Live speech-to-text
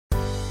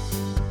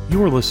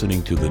You're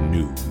listening to the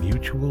new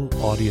Mutual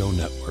Audio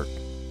Network.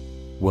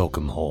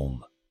 Welcome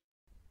home.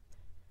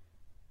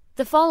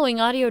 The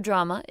following audio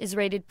drama is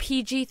rated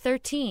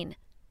PG-13,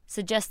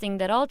 suggesting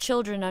that all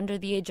children under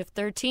the age of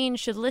 13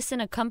 should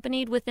listen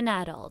accompanied with an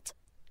adult.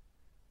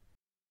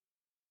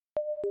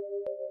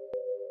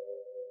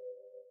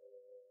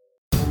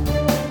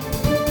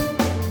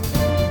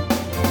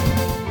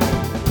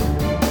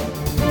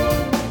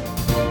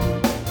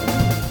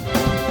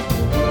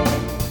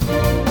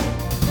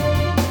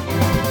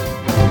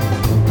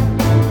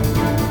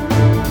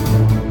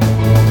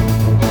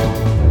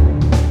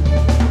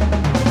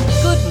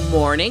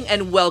 Morning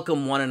and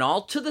welcome one and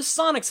all to the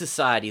Sonic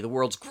Society, the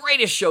world's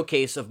greatest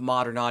showcase of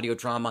modern audio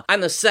drama.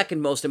 I'm the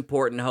second most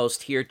important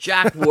host here,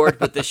 Jack Ward,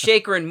 with the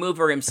shaker and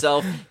mover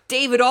himself,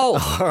 David Ault.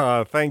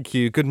 Oh, thank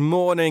you. Good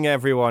morning,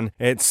 everyone.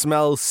 It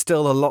smells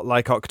still a lot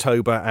like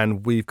October,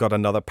 and we've got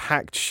another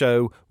packed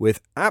show with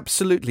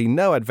absolutely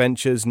no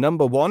adventures.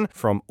 Number 1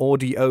 from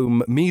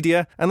Audiome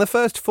Media, and the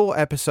first 4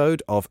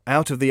 episode of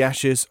Out of the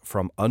Ashes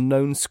from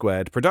Unknown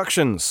Squared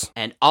Productions.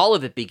 And all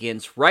of it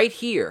begins right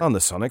here on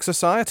the Sonic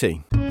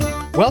Society.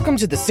 Welcome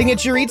to the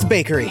Signature Eats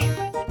Bakery.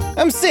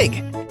 I'm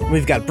Sig.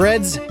 We've got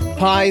breads,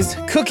 pies,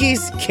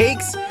 cookies,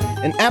 cakes,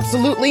 and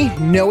absolutely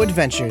no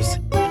adventures.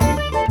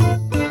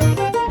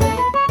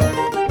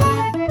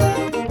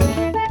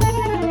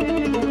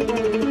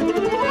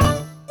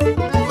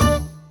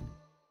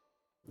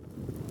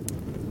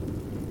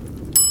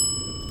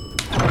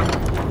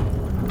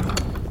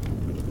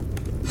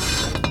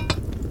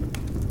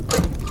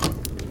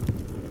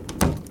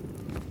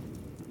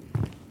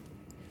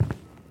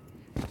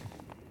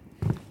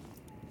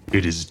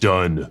 It is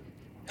done.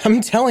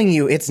 I'm telling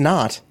you, it's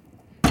not.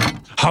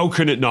 How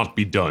can it not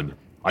be done?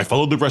 I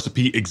followed the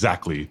recipe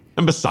exactly.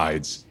 And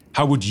besides,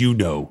 how would you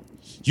know?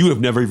 You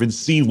have never even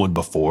seen one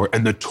before,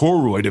 and the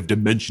toroid of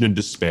Dimension and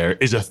Despair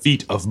is a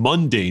feat of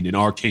mundane and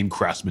arcane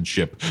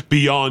craftsmanship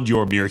beyond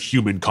your mere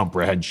human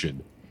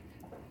comprehension.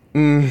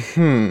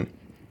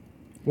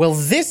 Well,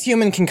 this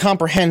human can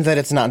comprehend that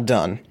it's not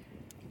done.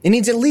 It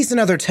needs at least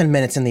another 10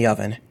 minutes in the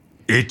oven.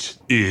 It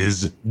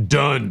is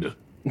done.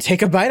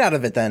 Take a bite out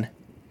of it, then.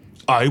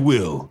 I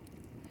will.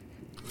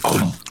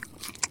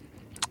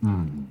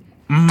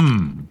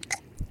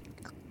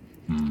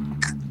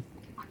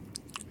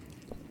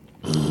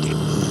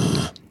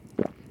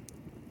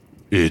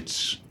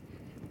 It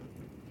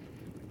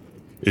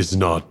is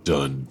not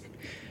done.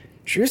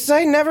 True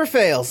sight never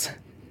fails.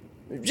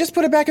 Just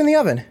put it back in the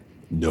oven.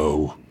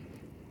 No.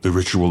 The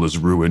ritual is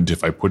ruined.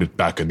 If I put it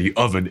back in the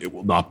oven, it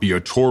will not be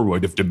a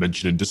toroid of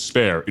Dimension and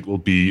Despair. It will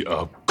be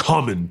a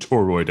common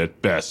toroid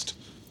at best.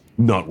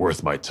 Not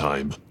worth my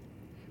time.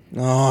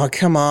 Oh,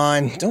 come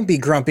on. Don't be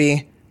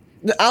grumpy.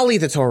 I'll eat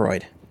the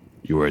toroid.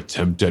 Your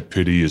attempt at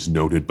pity is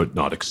noted but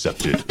not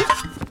accepted.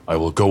 I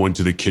will go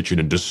into the kitchen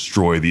and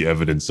destroy the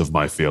evidence of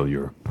my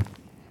failure.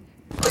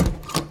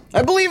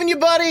 I believe in you,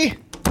 buddy!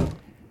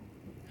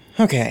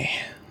 Okay,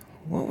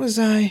 what was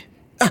I...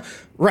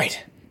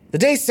 right. The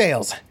day's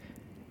sales.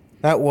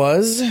 That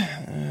was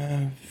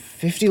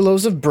 50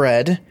 loaves of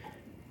bread,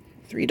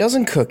 3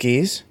 dozen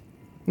cookies,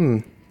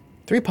 3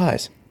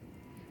 pies.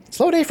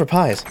 Slow day for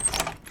pies.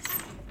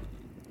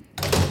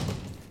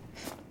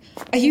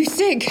 Are you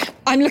Sig?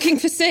 I'm looking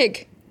for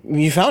Sig.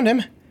 You found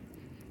him.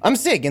 I'm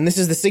Sig, and this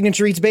is the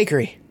Signature Eats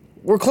Bakery.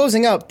 We're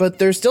closing up, but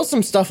there's still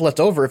some stuff left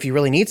over if you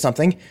really need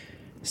something.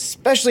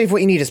 Especially if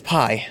what you need is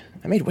pie.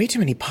 I made way too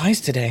many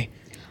pies today.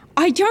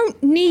 I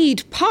don't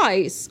need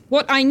pies.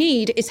 What I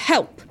need is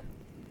help.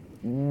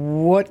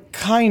 What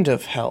kind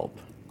of help?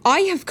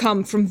 I have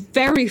come from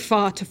very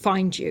far to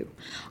find you.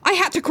 I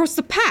had to cross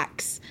the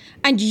Pax,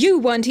 and you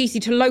weren't easy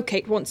to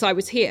locate once I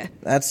was here.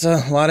 That's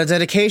a lot of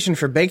dedication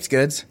for baked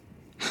goods.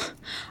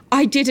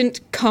 I didn't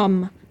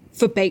come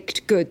for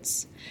baked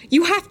goods.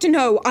 You have to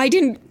know I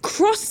didn't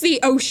cross the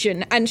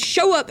ocean and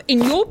show up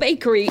in your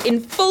bakery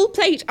in full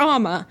plate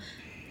armor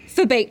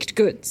for baked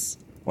goods.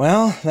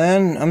 Well,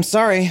 then, I'm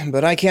sorry,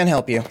 but I can't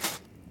help you.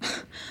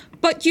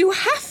 But you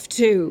have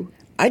to.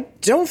 I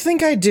don't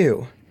think I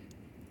do.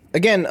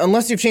 Again,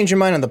 unless you've changed your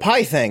mind on the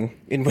pie thing,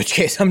 in which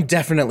case I'm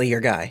definitely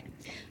your guy.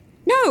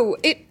 No,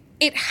 it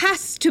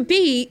has to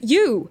be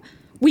you.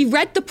 We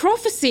read the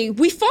prophecy.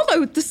 We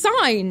followed the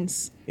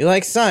signs. You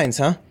like signs,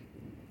 huh?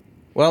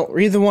 Well,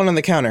 read the one on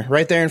the counter,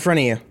 right there in front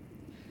of you.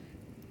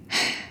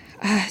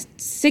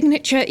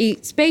 Signature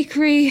Eats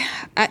Bakery,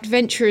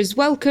 adventurers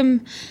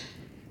welcome,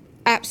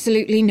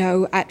 absolutely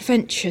no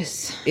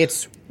adventures.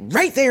 It's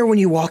right there when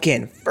you walk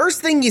in.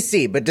 First thing you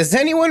see, but does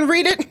anyone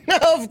read it?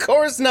 Of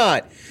course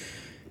not.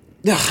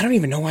 Ugh, I don't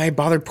even know why I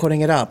bothered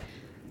putting it up.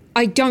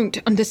 I don't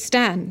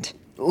understand.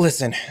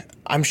 Listen,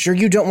 I'm sure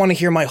you don't want to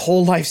hear my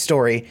whole life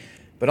story,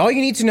 but all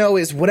you need to know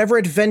is whatever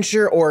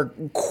adventure or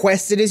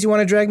quest it is you want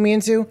to drag me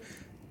into,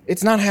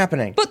 it's not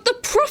happening. But the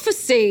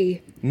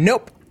prophecy!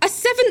 Nope. A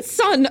seventh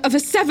son of a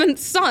seventh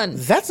son.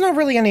 That's not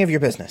really any of your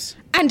business.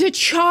 And a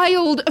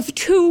child of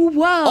 2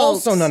 worlds.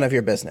 Also none of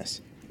your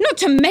business. Not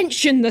to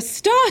mention the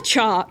star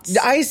charts.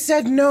 I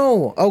said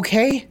no,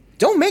 okay?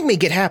 Don't make me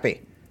get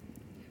happy.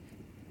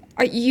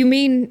 You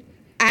mean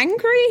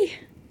angry?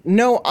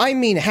 No, I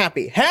mean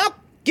happy. Hap,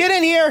 get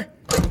in here!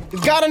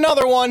 We've got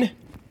another one!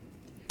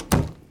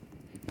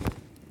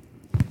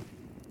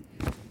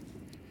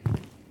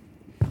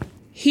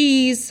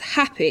 He's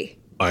happy.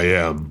 I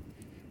am,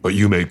 but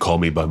you may call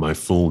me by my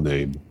full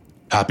name.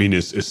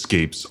 Happiness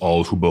escapes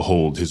all who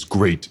behold his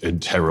great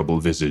and terrible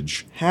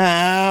visage.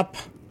 Hap.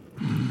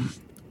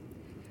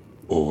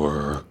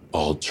 Or,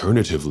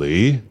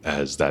 alternatively,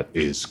 as that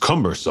is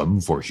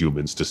cumbersome for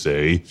humans to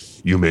say,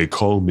 you may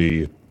call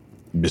me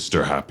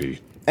Mr.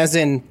 Happy. As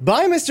in,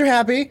 bye, Mr.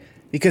 Happy,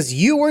 because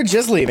you were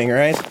just leaving,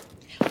 right?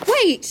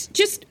 Wait,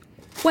 just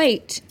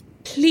wait,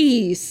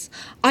 please.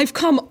 I've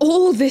come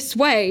all this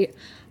way.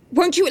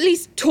 Won't you at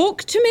least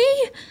talk to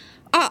me?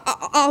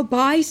 I'll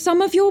buy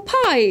some of your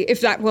pie,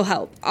 if that will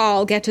help.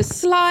 I'll get a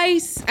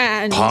slice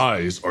and...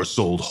 Pies are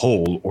sold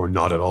whole or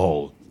not at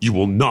all. You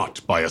will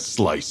not buy a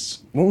slice.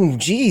 Oh,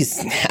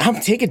 geez.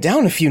 I'll take it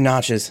down a few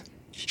notches.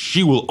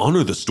 She will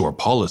honor the store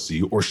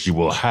policy or she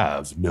will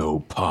have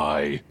no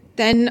pie.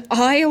 Then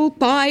I'll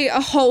buy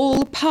a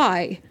whole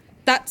pie.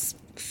 That's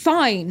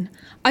fine.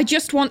 I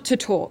just want to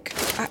talk.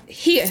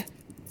 Here.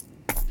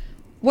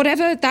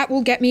 Whatever that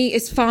will get me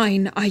is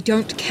fine. I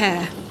don't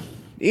care.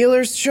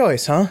 Dealer's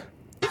choice, huh?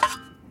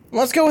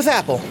 Let's go with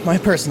apple, my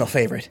personal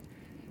favorite.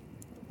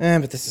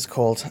 But this is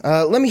cold.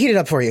 Let me heat it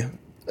up for you.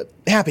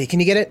 Happy, can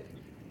you get it?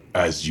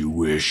 As you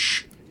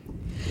wish.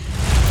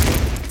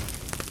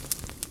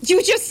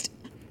 You just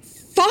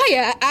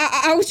fire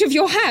out of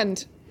your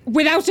hand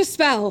without a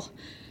spell.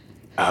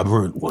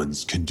 Aberrant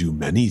ones can do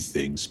many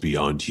things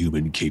beyond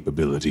human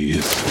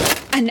capabilities.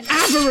 An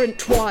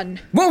aberrant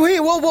one.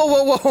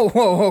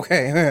 Whoa,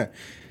 okay.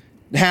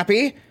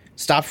 Happy,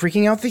 stop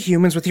freaking out the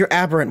humans with your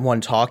aberrant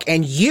one talk,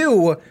 and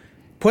you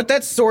put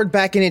that sword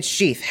back in its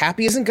sheath.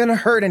 Happy isn't gonna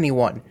hurt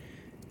anyone.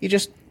 He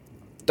just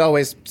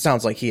always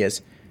sounds like he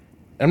is.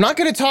 I'm not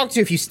gonna talk to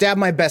you if you stab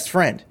my best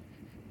friend.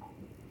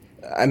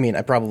 I mean,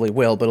 I probably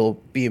will, but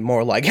it'll be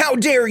more like, how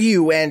dare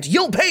you, and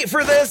you'll pay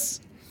for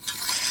this!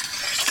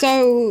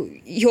 So,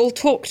 you'll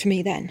talk to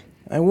me then?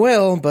 I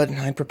will, but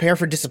I'd prepare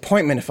for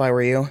disappointment if I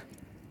were you.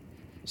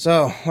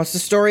 So, what's the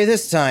story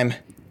this time?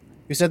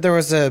 You said there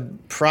was a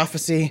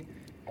prophecy.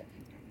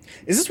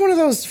 Is this one of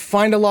those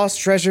find a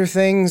lost treasure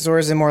things, or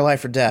is it more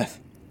life or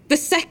death? The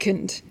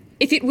second.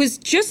 If it was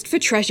just for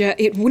treasure,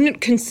 it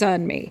wouldn't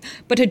concern me.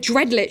 But a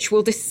Dreadlich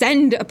will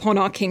descend upon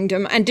our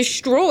kingdom and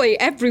destroy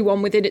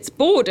everyone within its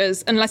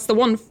borders unless the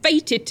one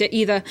fated to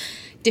either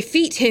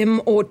defeat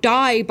him or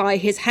die by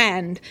his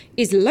hand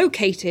is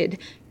located,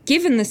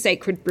 given the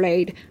sacred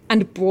blade,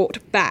 and brought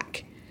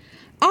back.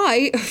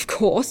 I, of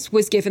course,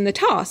 was given the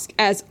task,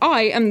 as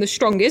I am the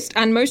strongest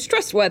and most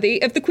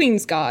trustworthy of the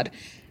Queen's Guard.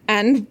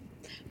 And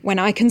when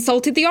I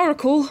consulted the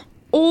Oracle,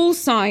 all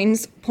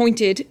signs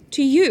pointed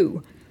to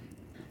you.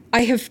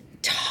 I have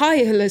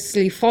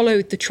tirelessly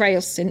followed the trail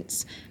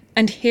since,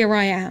 and here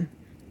I am,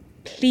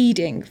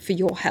 pleading for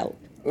your help.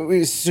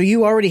 So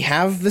you already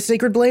have the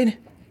sacred blade?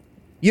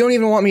 You don't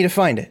even want me to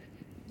find it?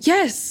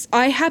 Yes,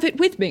 I have it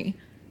with me.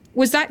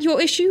 Was that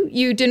your issue?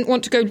 You didn't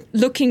want to go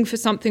looking for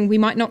something we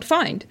might not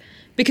find?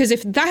 Because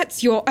if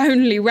that's your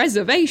only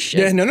reservation...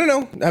 Yeah,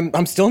 no.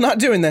 I'm still not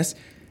doing this.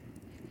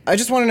 I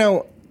just want to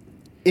know,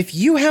 if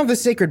you have the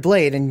sacred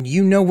blade and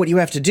you know what you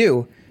have to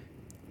do,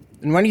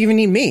 then why do you even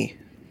need me?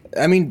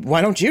 I mean,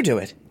 why don't you do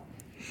it?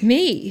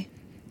 Me?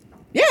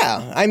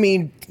 Yeah, I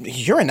mean,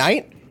 you're a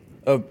knight.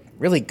 A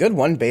really good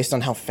one based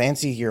on how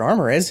fancy your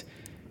armor is.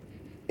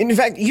 In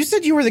fact, you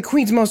said you were the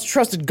Queen's most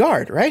trusted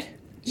guard, right?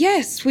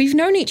 Yes, we've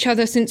known each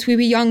other since we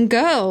were young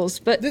girls,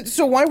 but...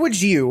 So why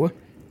would you,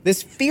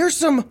 this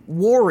fearsome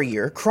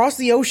warrior, cross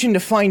the ocean to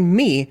find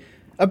me,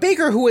 a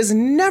baker who has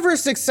never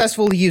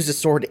successfully used a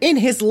sword in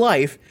his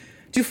life,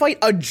 to fight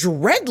a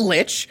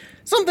Dreadlich,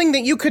 something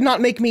that you could not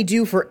make me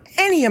do for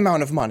any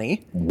amount of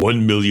money?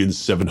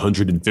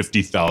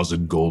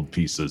 1,750,000 gold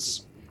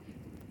pieces.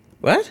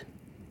 What?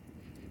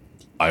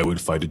 I would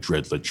fight a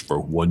Dreadlich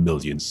for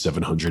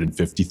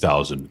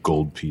 1,750,000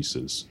 gold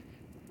pieces.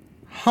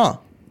 Huh.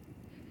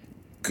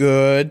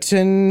 Good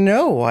to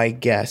know, I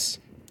guess.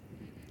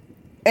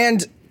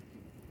 And,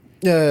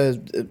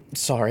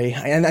 sorry,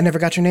 I never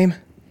got your name?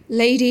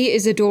 Lady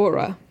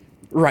Isadora.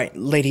 Right,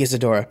 Lady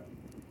Isadora.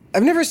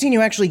 I've never seen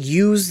you actually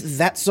use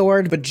that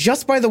sword, but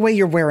just by the way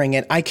you're wearing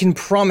it, I can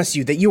promise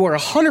you that you are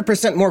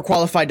 100% more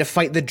qualified to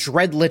fight the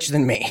Dreadlich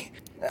than me.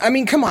 I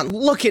mean, come on,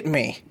 look at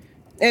me.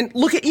 And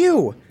look at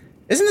you.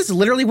 Isn't this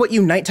literally what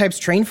you knight types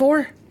train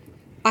for?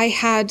 I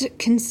had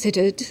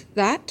considered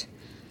that.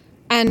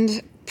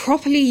 And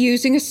properly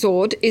using a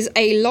sword is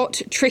a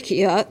lot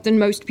trickier than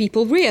most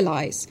people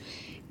realize.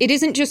 It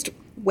isn't just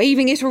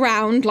waving it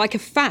around like a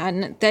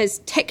fan. There's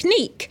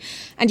technique,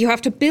 and you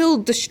have to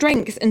build the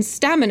strength and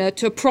stamina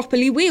to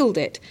properly wield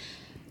it.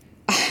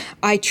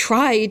 I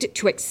tried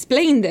to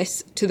explain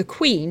this to the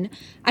Queen,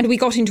 and we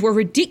got into a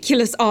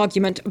ridiculous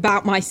argument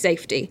about my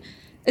safety,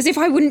 as if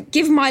I wouldn't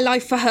give my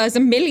life for hers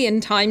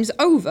 1,000,000 times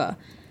over.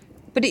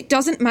 But it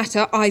doesn't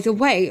matter either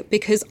way,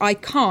 because I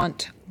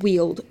can't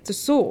wield the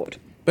sword.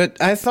 But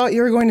I thought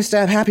you were going to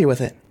stab Happy with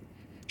it.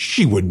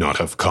 She would not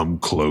have come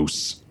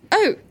close.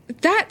 Oh,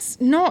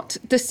 that's not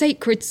the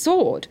sacred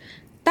sword.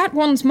 That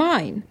one's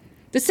mine.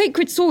 The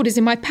sacred sword is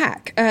in my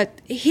pack.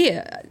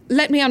 Here,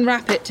 let me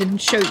unwrap it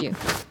and show you.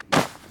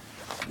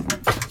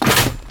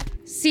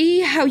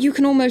 See how you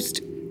can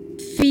almost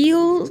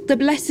feel the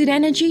blessed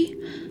energy?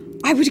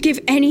 I would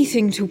give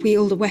anything to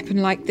wield a weapon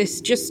like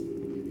this just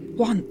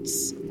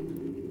once.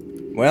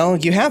 Well,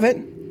 you have it.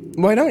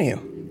 Why don't you?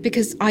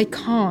 Because I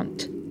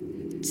can't.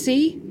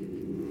 See?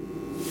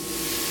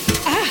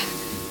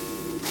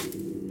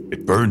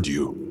 It burned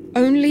you.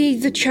 Only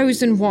the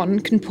Chosen One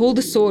can pull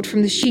the sword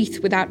from the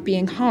sheath without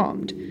being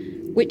harmed,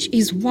 which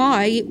is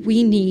why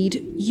we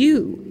need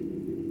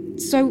you.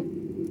 So,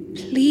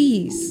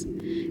 please,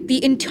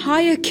 the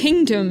entire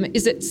kingdom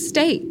is at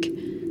stake.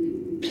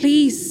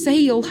 Please say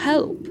you'll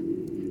help.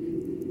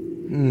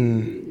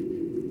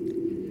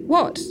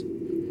 What?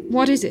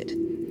 What is it?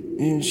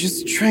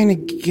 Just trying to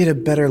get a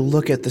better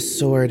look at the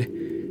sword.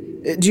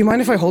 Do you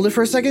mind if I hold it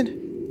for a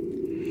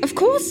second? Of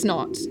course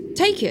not.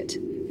 Take it.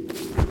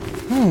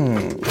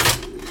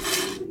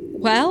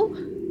 Well?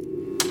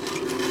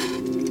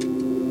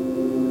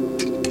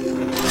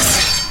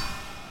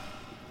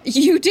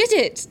 You did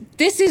it!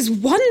 This is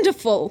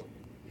wonderful!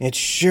 It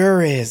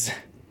sure is.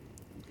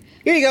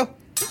 Here you go.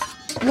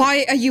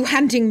 Why are you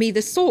handing me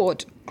the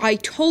sword? I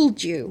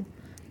told you.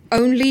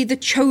 Only the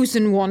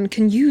Chosen One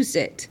can use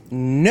it.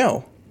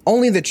 No.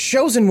 Only the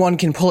Chosen One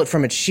can pull it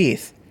from its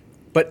sheath.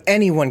 But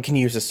anyone can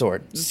use a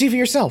sword. See for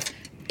yourself.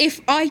 If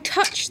I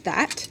touch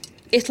that,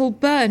 it'll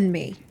burn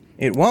me.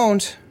 It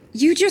won't.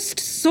 You just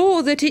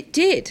saw that it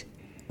did.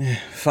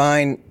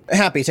 Fine.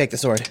 Happy, take the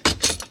sword.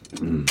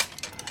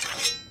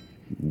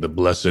 The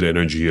blessed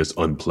energy is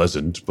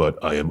unpleasant,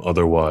 but I am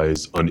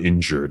otherwise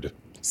uninjured.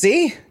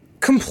 See?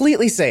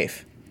 Completely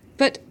safe.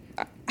 But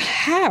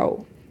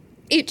how?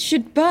 It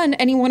should burn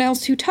anyone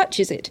else who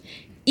touches it,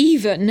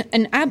 even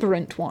an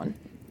aberrant one.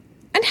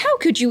 And how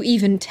could you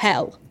even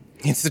tell?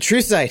 It's the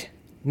true sight.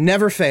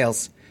 Never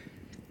fails.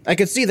 I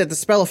could see that the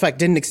spell effect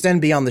didn't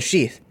extend beyond the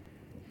sheath.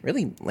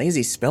 Really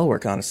lazy spell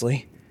work,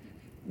 honestly.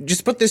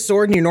 Just put this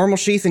sword in your normal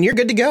sheath and you're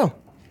good to go.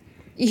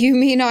 You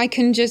mean I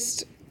can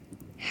just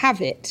have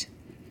it?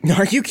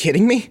 Are you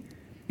kidding me?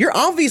 You're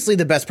obviously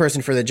the best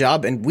person for the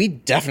job, and we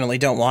definitely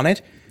don't want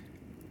it.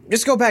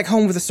 Just go back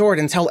home with the sword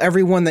and tell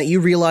everyone that you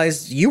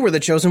realized you were the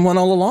Chosen One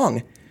all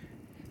along.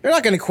 They're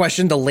not going to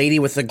question the lady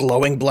with the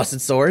glowing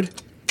blessed sword.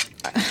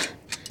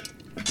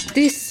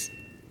 This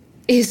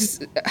is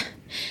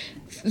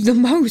the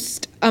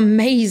most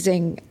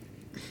amazing,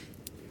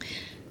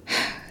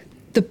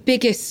 the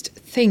biggest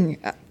thing.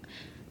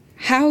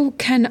 How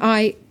can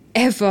I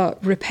ever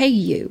repay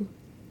you?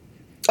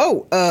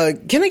 Oh,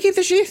 can I keep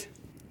the sheath?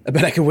 I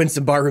bet I could win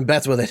some barroom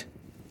bets with it.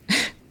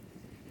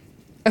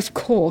 Of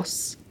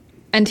course.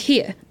 And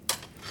here,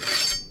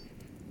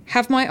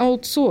 have my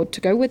old sword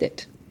to go with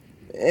it.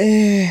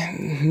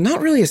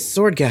 Not really a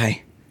sword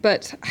guy.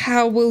 But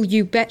how will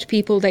you bet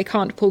people they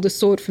can't pull the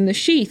sword from the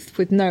sheath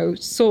with no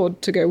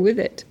sword to go with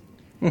it?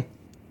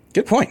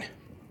 Good point.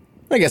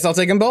 I guess I'll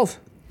take them both.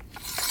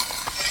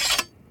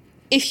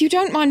 If you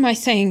don't mind my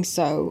saying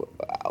so,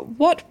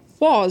 what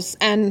was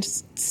and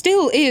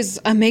still is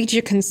a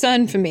major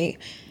concern for me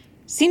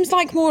seems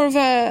like more of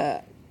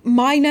a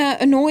minor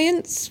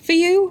annoyance for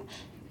you.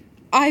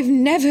 I've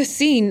never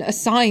seen a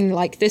sign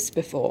like this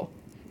before.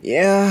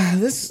 Yeah,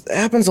 this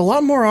happens a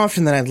lot more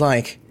often than I'd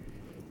like.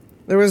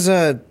 There was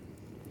a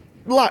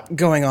lot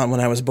going on when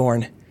I was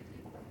born.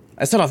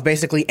 I set off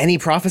basically any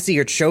prophecy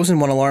or Chosen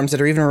One alarms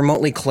that are even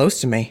remotely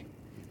close to me.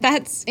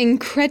 That's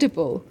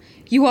incredible.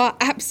 You are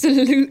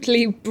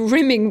absolutely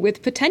brimming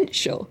with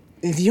potential.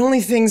 The only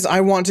things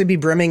I want to be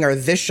brimming are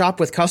this shop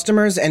with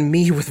customers and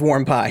me with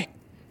warm pie.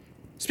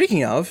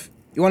 Speaking of,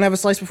 you want to have a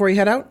slice before you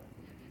head out?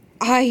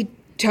 I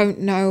don't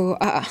know.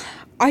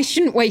 I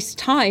shouldn't waste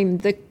time.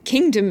 The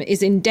kingdom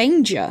is in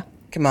danger.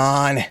 Come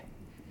on.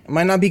 I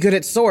might not be good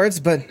at swords,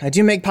 but I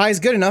do make pies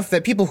good enough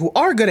that people who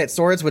are good at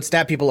swords would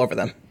stab people over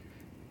them.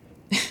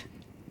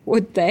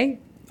 Would they?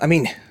 I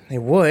mean, they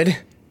would,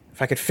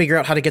 if I could figure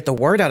out how to get the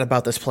word out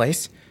about this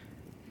place.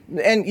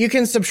 And you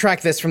can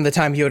subtract this from the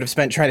time you would have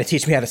spent trying to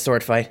teach me how to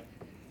sword fight.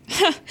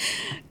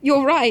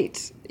 You're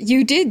right.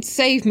 You did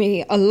save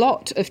me a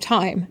lot of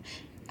time.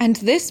 And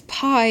this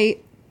pie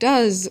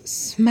does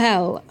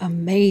smell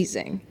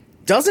amazing.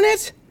 Doesn't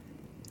it?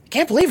 I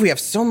can't believe we have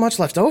so much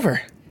left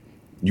over.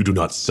 You do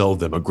not sell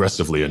them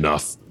aggressively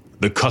enough.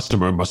 The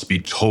customer must be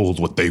told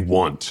what they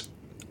want.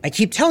 I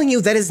keep telling you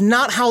that is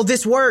not how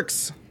this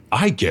works.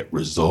 I get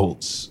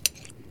results.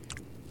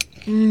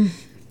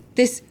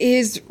 This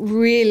is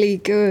really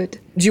good.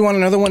 Do you want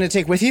another one to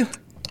take with you?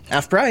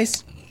 Half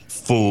price.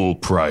 Full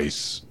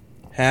price.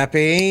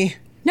 Happy?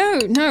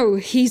 No,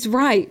 he's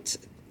right.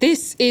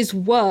 This is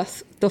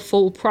worth the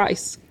full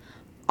price.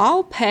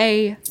 I'll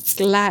pay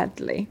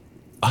gladly.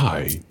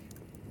 I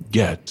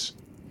get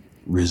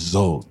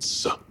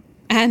results.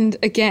 And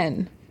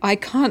again, I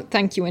can't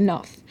thank you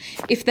enough.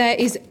 If there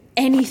is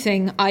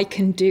anything I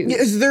can do...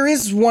 Yes, there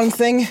is one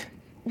thing.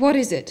 What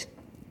is it?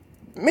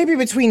 maybe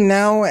between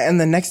now and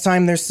the next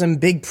time there's some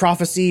big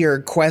prophecy or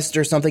quest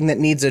or something that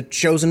needs a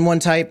chosen one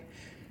type,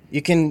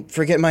 you can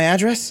forget my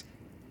address?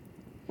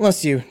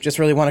 Unless you just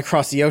really want to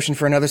cross the ocean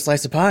for another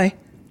slice of pie.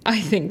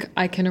 I think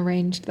I can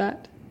arrange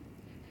that.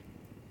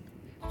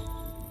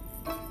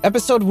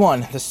 Episode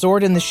 1, The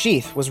Sword in the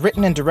Sheath, was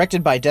written and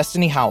directed by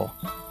Destiny Howell.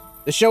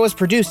 The show is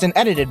produced and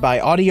edited by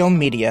Audio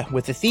Media,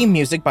 with the theme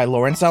music by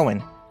Lawrence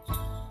Owen.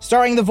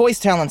 Starring the voice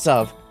talents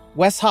of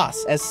Wes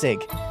Haas as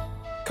Sig,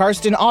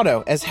 Karsten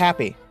Otto as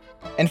Happy,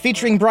 and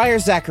featuring Briar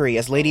Zachary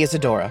as Lady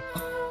Isadora.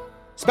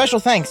 Special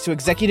thanks to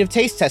executive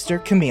taste tester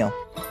Camille.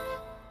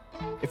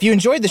 If you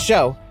enjoyed the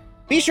show,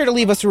 be sure to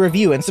leave us a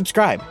review and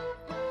subscribe.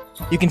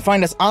 You can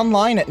find us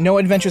online at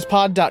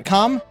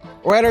noadventurespod.com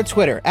or at our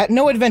Twitter at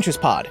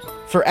noadventurespod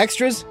for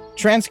extras,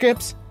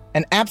 transcripts,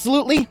 and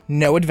absolutely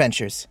no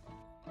adventures.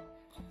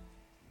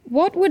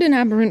 What would an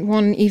aberrant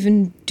one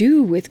even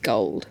do with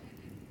gold?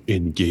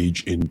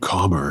 Engage in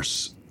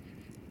commerce.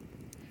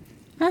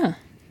 Huh.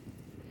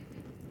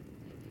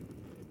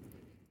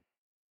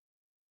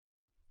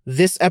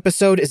 This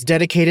episode is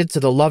dedicated to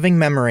the loving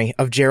memory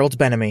of Gerald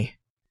Benamy.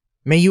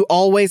 May you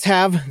always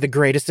have the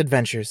greatest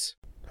adventures.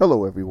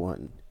 Hello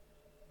everyone,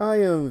 I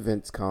am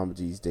Vince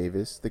Comedies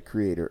Davis, the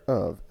creator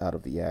of Out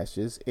of the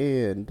Ashes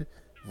and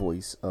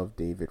voice of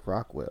David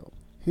Rockwell.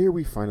 Here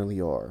we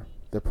finally are,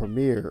 the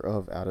premiere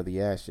of Out of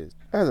the Ashes.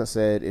 As I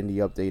said in the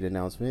update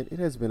announcement, it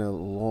has been a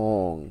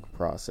long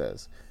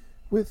process,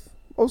 with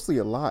mostly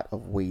a lot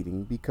of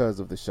waiting because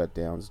of the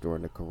shutdowns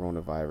during the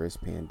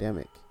coronavirus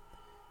pandemic.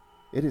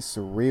 It is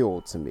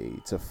surreal to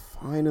me to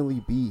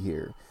finally be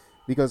here,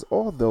 because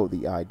although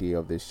the idea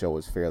of this show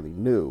is fairly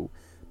new,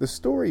 the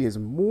story is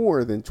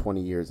more than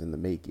 20 years in the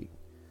making.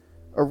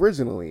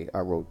 Originally, I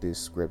wrote this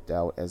script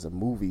out as a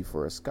movie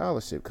for a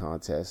scholarship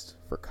contest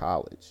for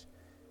college.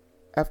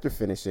 After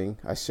finishing,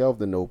 I shelved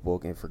the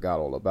notebook and forgot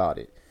all about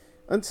it,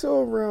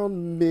 until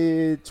around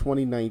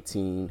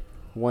mid-2019,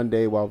 one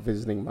day while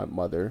visiting my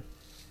mother,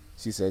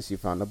 she said she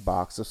found a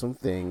box of some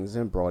things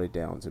and brought it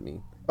down to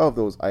me. Of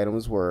those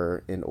items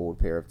were an old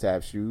pair of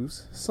tap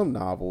shoes, some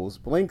novels,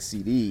 blank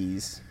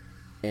CDs,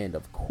 and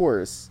of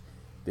course,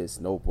 this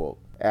notebook.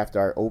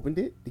 After I opened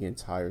it, the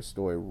entire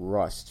story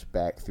rushed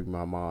back through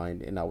my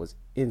mind and I was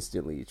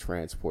instantly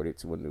transported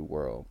to a new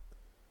world.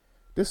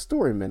 This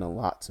story meant a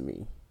lot to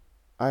me.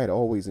 I had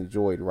always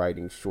enjoyed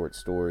writing short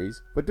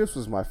stories, but this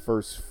was my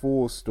first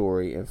full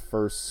story and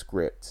first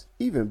script.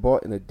 Even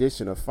bought an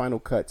edition of Final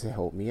Cut to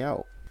help me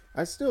out.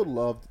 I still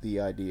loved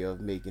the idea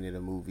of making it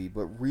a movie,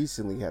 but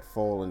recently had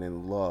fallen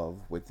in love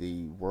with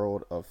the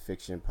world of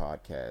fiction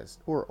podcasts,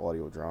 or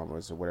audio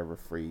dramas, or whatever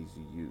phrase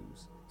you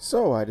use.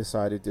 So I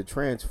decided to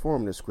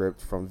transform the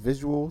script from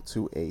visual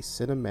to a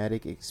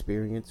cinematic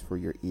experience for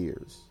your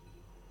ears.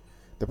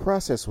 The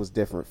process was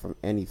different from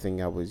anything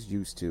I was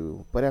used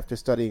to, but after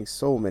studying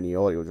so many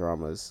audio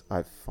dramas,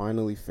 I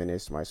finally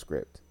finished my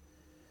script.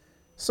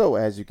 So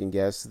as you can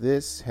guess,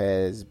 this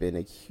has been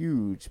a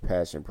huge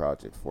passion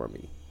project for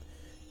me.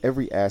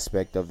 Every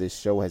aspect of this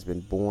show has been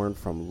born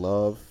from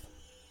love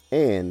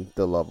and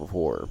the love of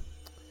horror.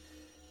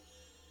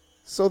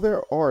 So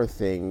there are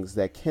things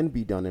that can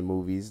be done in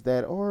movies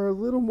that are a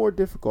little more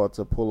difficult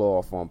to pull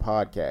off on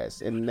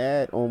podcasts, and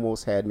that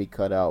almost had me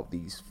cut out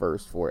these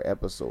first 4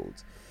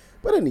 episodes.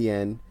 But in the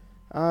end,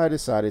 I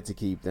decided to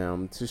keep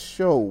them to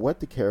show what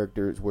the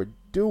characters were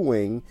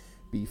doing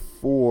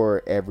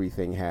before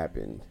everything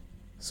happened.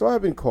 So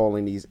I've been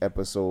calling these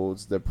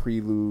episodes the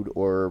prelude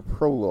or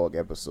prologue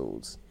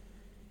episodes.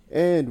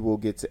 And we'll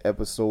get to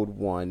episode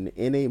 1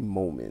 in a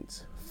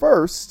moment.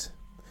 First,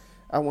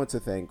 I want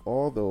to thank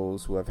all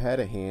those who have had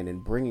a hand in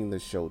bringing the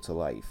show to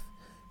life.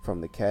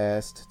 From the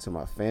cast, to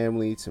my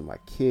family, to my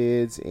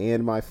kids,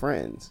 and my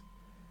friends.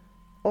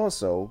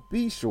 Also,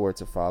 be sure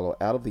to follow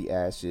Out of the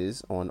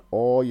Ashes on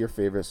all your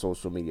favorite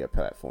social media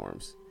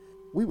platforms.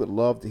 We would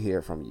love to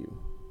hear from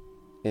you.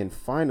 And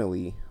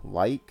finally,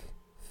 like,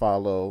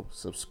 follow,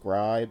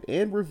 subscribe,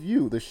 and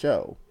review the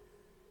show.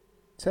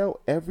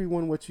 Tell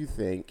everyone what you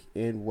think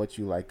and what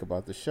you like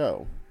about the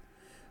show.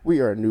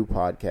 We are a new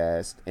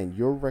podcast, and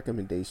your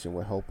recommendation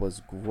will help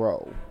us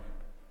grow.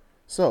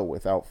 So,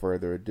 without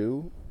further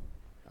ado,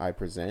 I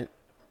present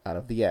Out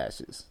of the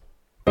Ashes.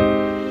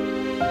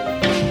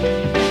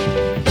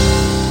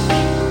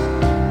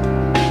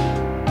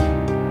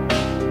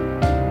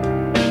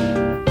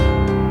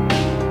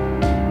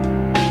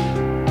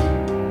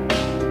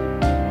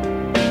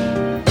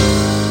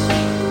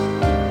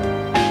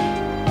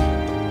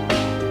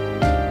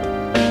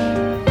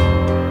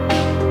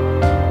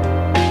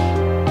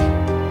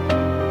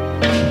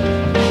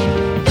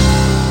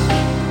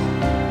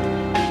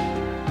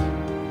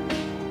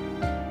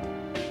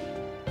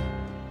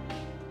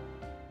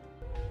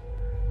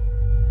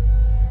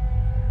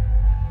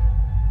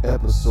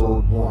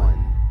 Episode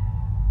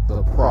 1,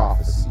 The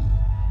Prophecy.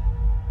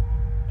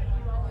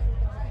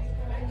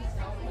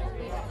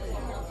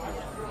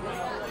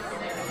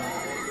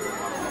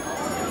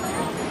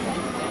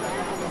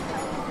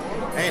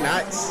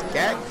 Peanuts,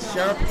 get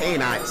your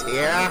peanuts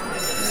here.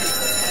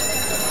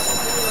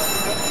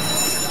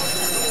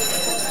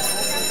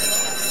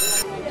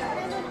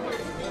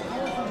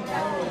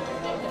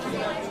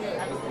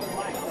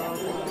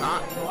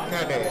 Cotton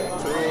candy,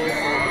 2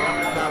 for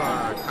 $1.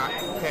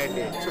 Cotton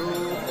candy, 2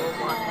 for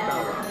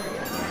 $1.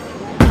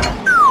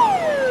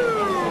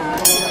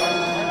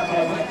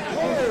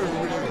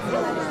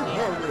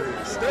 Hurry,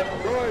 step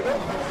right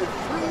up and get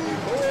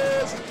 3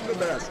 balls in the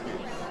basket.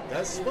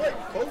 That's right,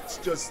 folks,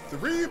 just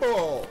 3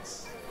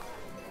 balls.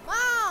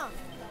 Mom!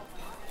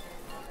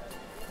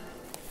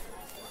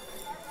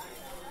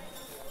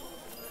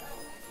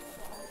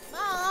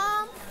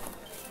 Mom!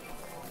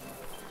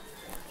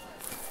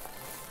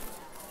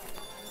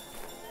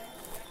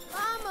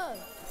 Mama!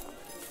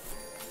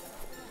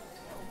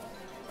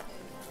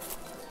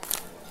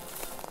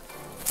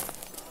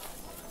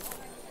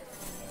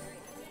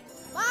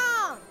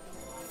 Mom!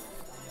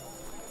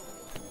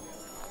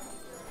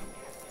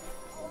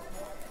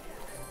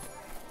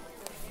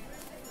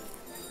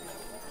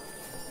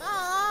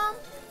 Mom!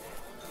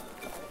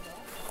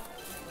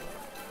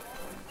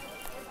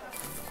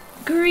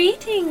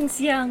 Greetings,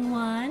 young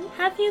one.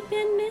 Have you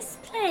been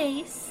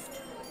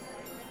misplaced?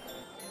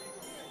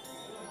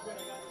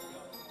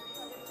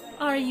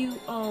 Are you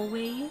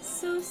always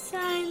so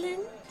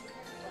silent?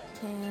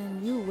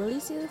 Can you really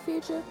see the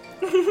future?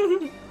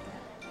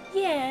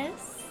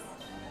 Yes,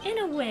 in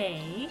a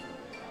way.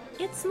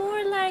 It's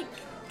more like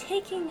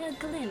taking a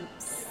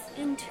glimpse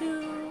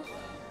into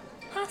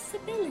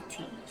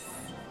possibilities.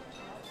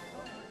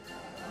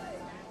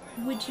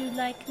 Would you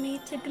like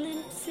me to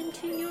glimpse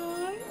into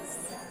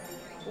yours?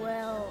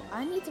 Well,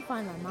 I need to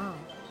find my mom.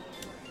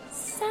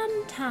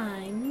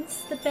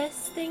 Sometimes the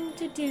best thing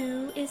to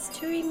do is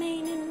to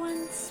remain in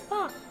one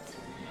spot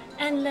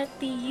and let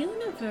the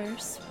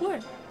universe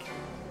work.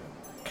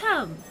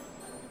 Come,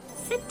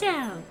 sit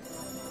down.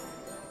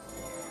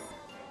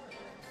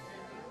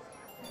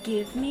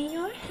 Give me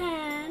your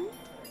hand.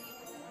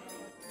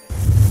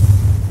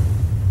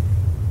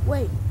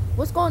 Wait,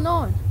 what's going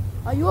on?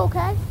 Are you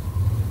okay?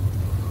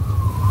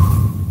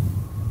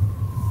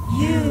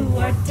 You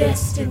are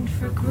destined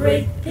for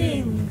great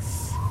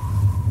things.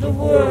 The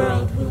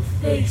world will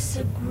face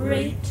a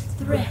great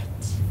threat.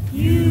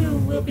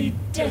 You will be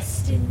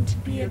destined to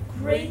be a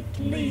great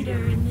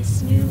leader in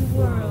this new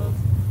world.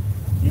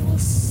 You will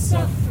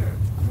suffer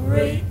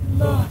great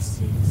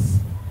losses,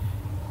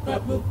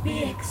 but will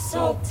be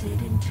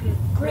exalted into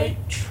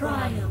great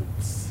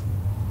triumphs.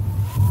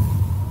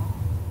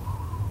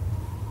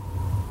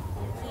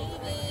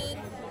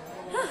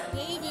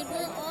 David,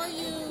 where are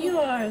you? You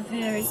are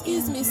very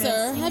Excuse me,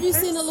 sir. Have you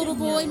seen a little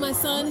boy? My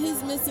son,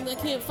 he's missing. I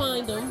can't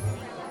find him.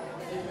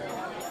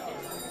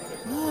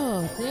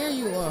 Oh, there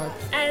you are.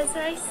 As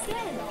I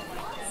said,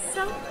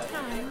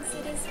 sometimes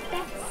it is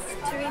best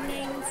to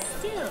remain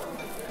still,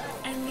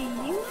 and the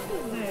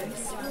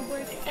universe will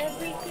work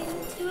everything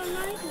to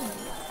alignment.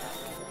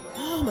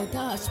 Oh my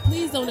gosh,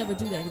 please don't ever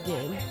do that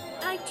again.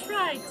 I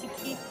tried to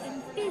keep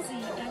him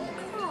busy and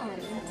calm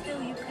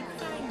until you could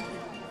find him.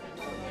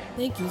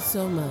 Thank you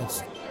so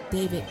much.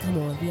 David, come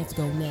on, we have to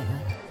go now.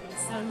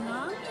 So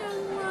long,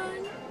 young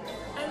one.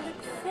 I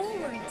look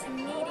forward to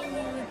meeting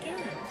you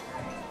again.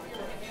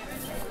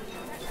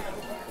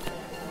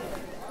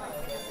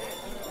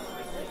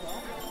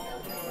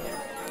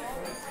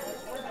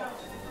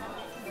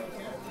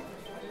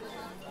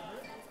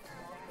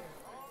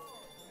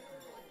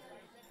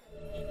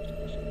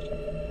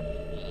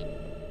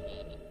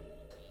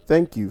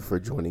 Thank you for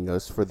joining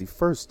us for the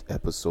first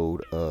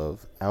episode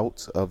of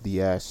Out of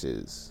the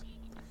Ashes.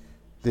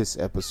 This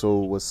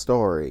episode was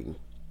starring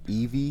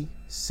Evie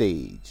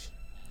Sage,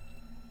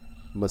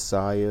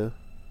 Messiah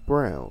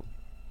Brown,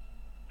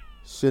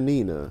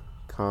 Shanina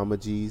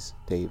Comages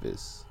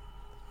Davis,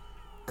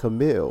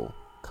 Camille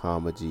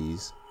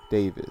Comages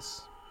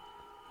Davis,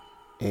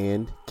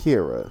 and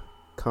Kira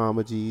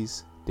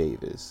Comages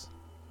Davis.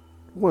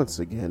 Once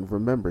again,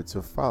 remember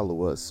to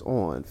follow us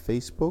on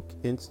Facebook,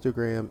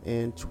 Instagram,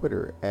 and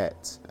Twitter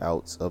at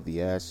Out of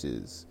the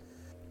Ashes.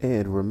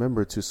 And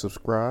remember to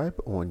subscribe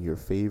on your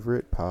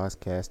favorite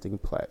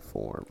podcasting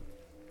platform.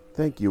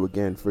 Thank you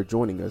again for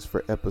joining us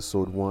for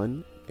episode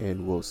 1,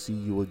 and we'll see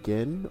you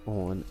again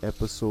on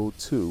episode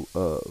 2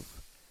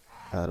 of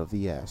Out of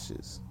the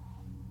Ashes.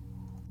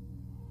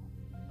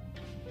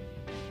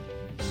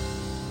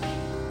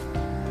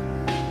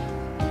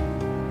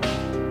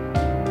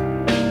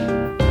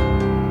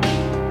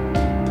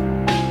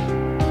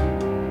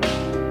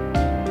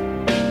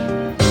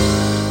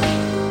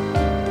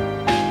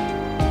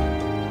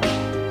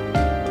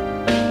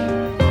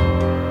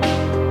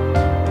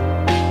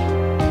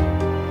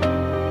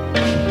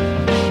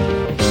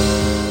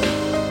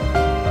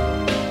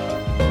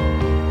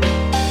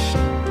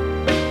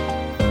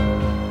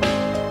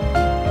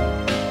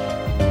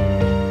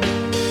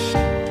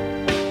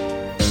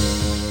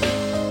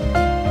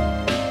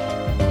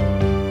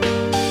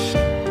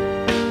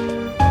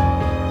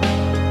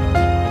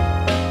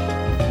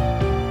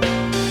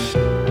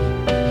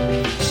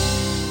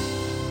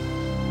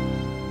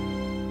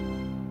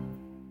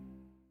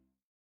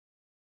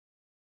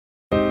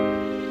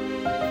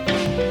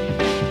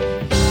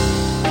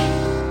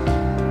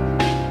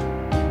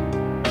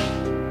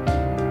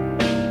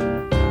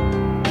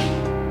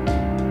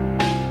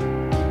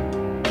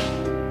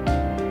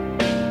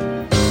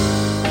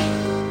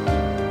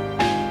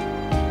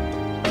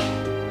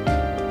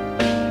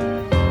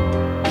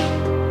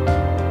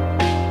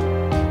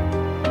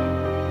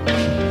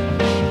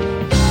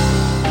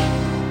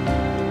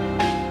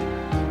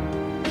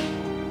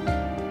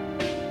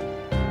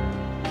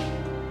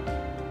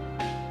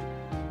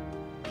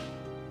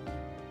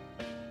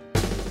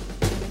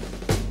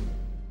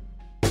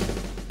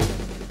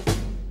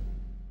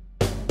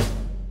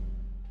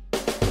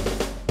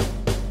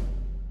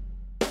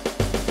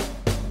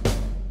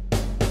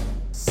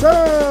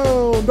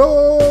 Sound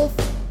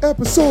off!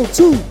 Episode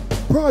 2,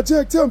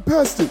 Project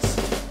Tempestus.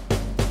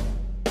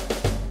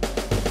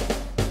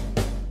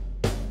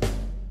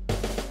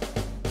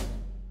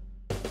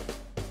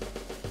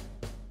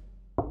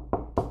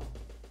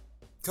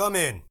 Come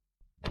in.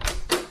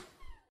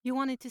 You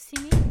wanted to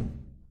see me?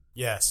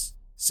 Yes.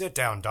 Sit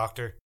down,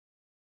 Doctor.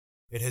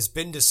 It has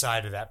been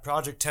decided that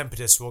Project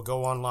Tempestus will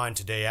go online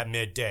today at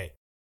midday,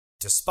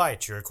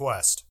 despite your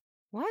request.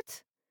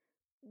 What?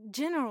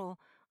 General,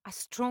 I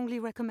strongly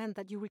recommend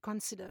that you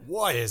reconsider.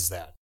 Why is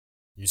that?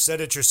 You said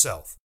it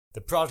yourself.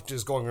 The project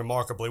is going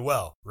remarkably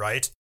well,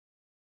 right?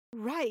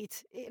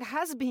 Right, it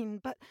has been,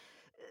 but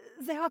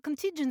there are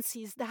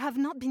contingencies that have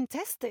not been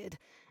tested,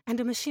 and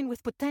a machine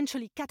with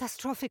potentially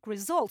catastrophic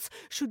results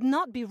should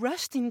not be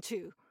rushed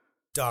into.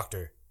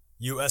 Doctor,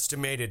 you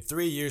estimated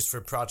 3 years for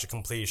project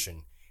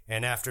completion,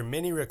 and after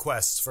many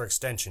requests for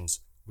extensions,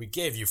 we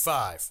gave you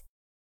 5.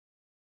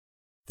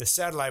 The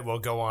satellite will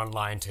go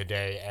online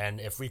today, and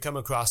if we come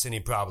across any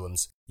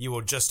problems, you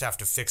will just have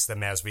to fix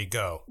them as we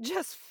go.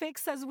 Just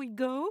fix as we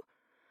go?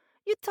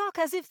 You talk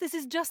as if this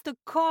is just a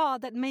car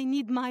that may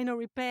need minor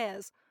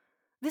repairs.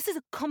 This is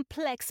a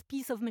complex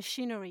piece of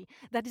machinery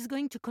that is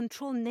going to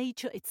control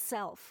nature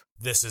itself.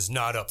 This is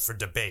not up for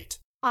debate.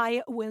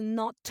 I will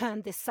not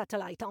turn this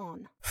satellite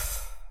on.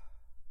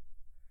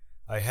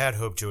 I had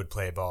hoped you would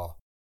play ball,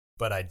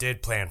 but I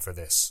did plan for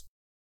this.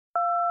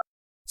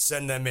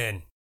 Send them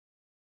in.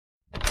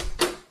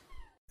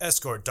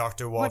 Escort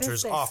Dr.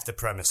 Walters off the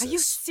premises. Are you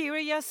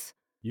serious?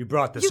 You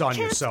brought this on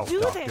yourself,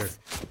 You can't do Doctor. this.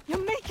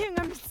 You're making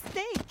a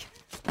mistake.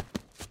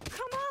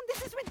 Come on,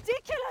 this is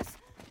ridiculous.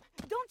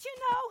 Don't you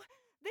know?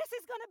 This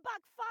is gonna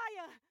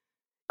backfire.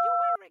 You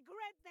will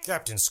regret this.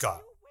 Captain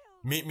Scott,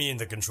 meet me in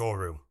the control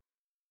room.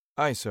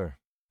 Aye, sir.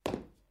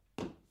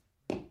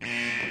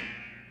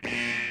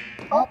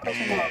 All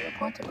personnel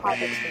report to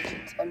project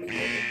stations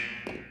immediately.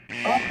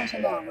 All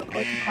personnel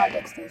report to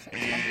project stations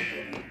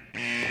immediately.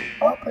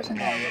 All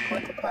personnel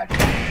report to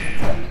project stations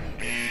immediately.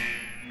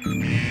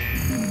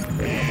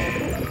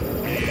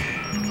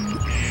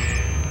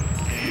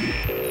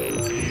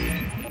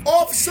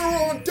 Officer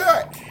on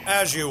deck!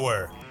 As you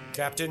were.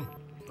 Captain,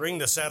 bring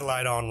the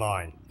satellite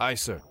online. Aye,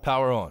 sir.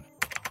 Power on.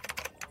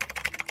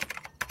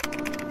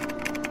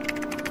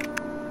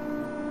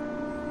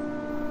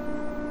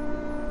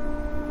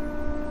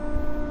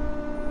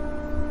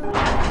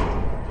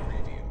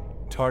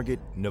 Target,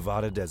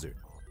 Nevada Desert.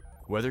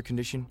 Weather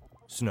condition,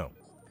 snow.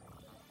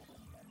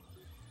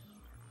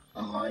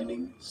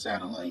 Aligning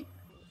satellite.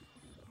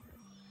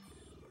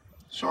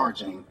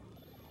 Charging.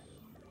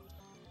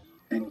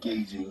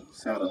 Engaging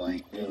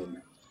satellite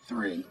in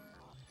 3,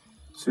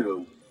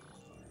 2,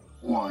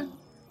 1.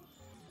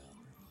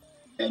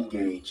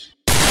 Engage.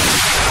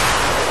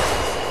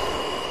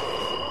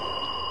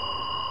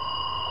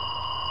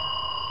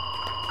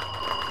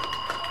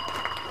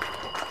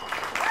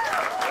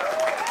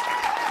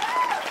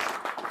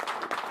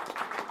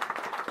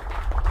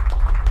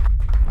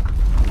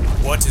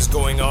 What is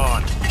going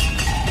on?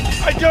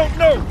 I don't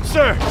know,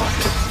 sir!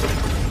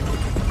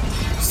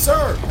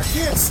 Sir, I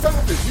can't stop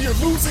it. We are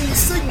losing the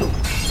signal.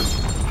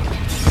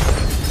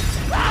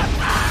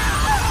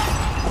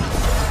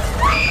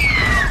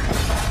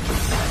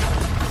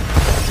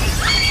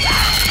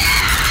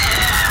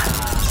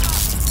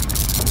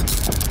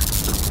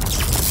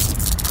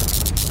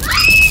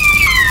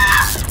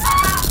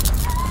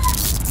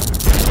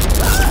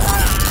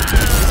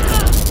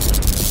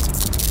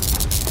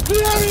 The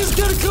area's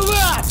gonna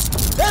collapse!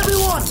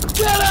 Everyone,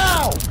 get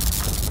out!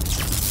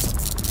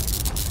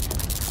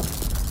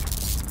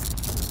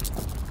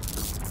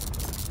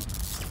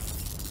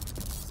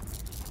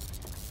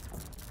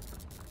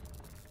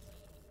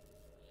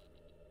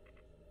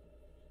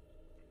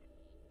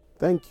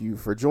 Thank you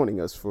for joining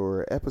us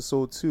for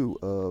episode 2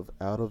 of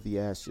Out of the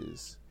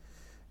Ashes.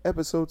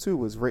 Episode 2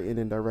 was written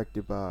and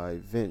directed by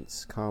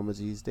Vince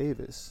Comedies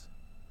Davis,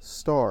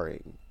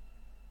 starring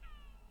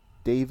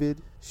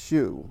David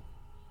Shue,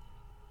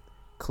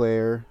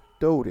 Claire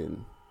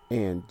Doden,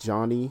 and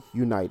Johnny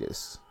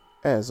Unitas.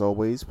 As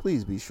always,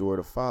 please be sure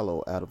to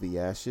follow Out of the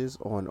Ashes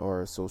on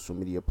our social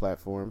media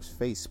platforms,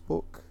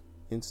 Facebook,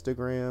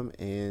 Instagram,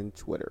 and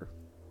Twitter.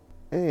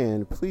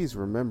 And please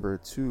remember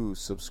to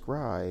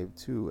subscribe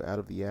to Out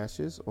of the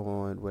Ashes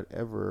on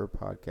whatever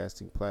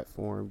podcasting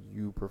platform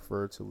you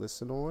prefer to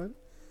listen on,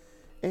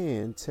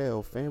 and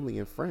tell family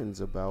and friends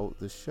about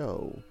the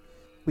show.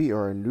 We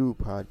are a new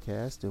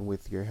podcast, and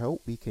with your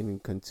help, we can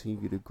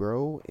continue to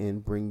grow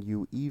and bring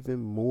you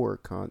even more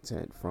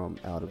content from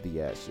Out of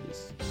the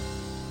Ashes.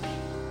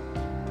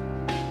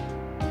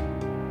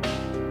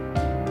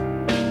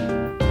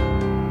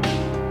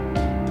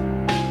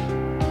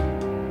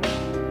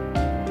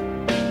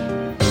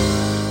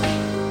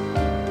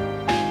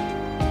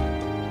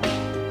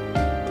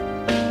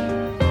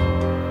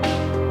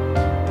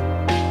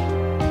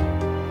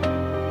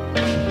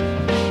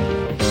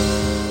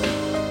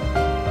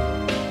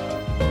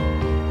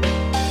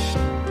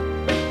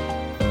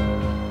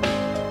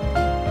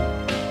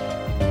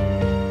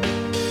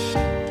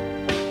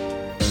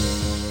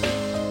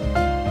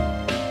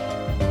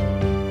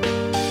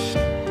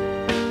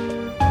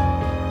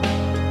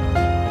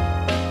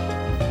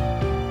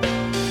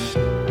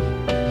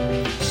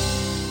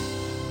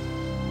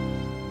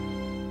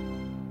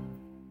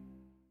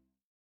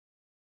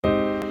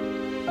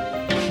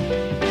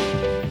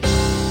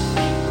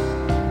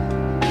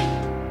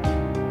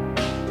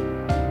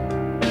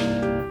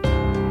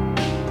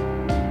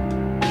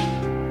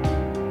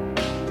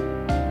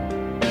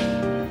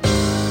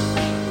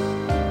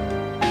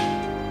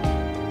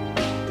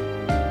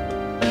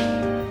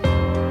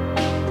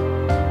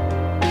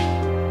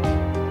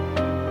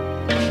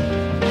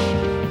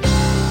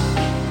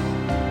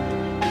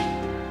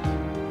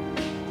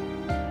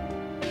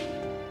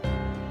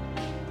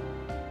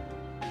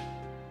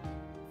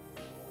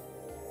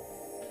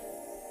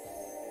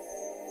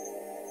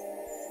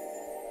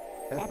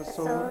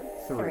 Episode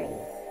 3,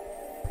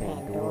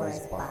 Pandora's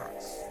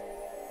Box.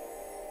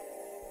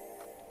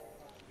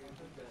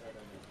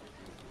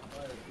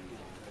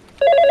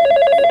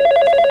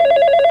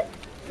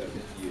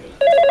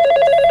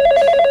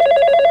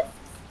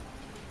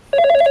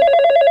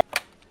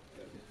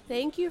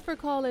 Thank you for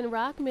calling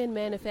Rockman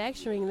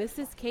Manufacturing. This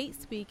is Kate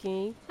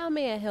speaking. How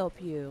may I help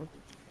you?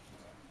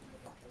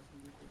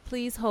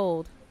 Please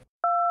hold.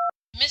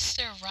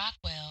 Mr.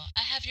 Rockwell, I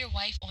have your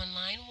wife on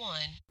line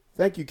 1.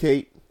 Thank you,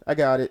 Kate. I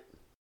got it.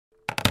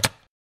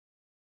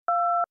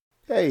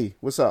 Hey,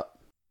 what's up?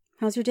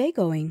 How's your day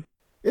going?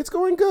 It's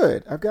going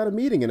good. I've got a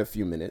meeting in a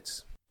few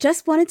minutes.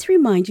 Just wanted to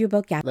remind you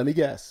about Let me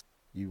guess.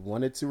 You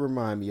wanted to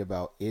remind me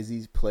about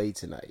Izzy's play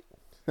tonight.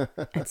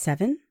 At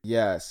 7?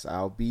 Yes,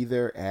 I'll be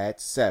there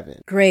at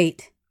 7.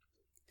 Great.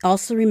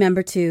 Also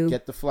remember to...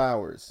 Get the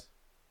flowers.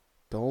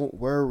 Don't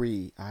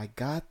worry. I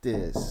got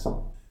this.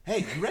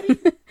 Hey, you ready?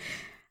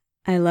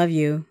 I love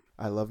you.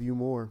 I love you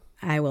more.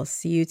 I will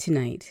see you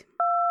tonight.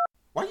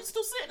 Why are you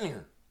still sitting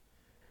here?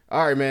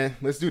 All right, man.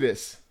 Let's do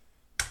this.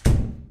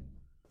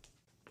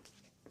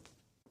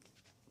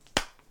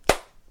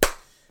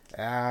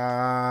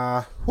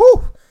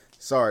 Whew.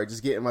 Sorry,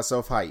 just getting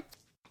myself hyped.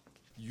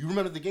 You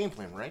remember the game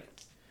plan, right?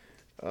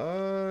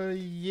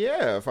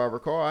 Yeah. If I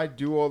recall, I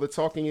do all the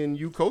talking and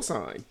you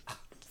cosign.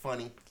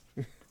 Funny.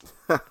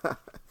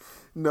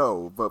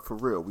 No, but for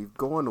real, we've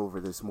gone over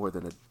this more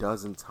than a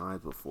dozen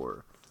times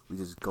before. We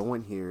just go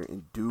in here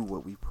and do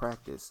what we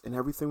practice, and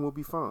everything will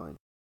be fine.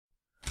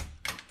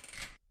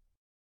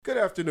 Good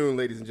afternoon,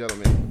 ladies and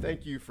gentlemen.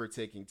 Thank you for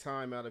taking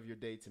time out of your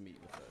day to meet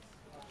with us.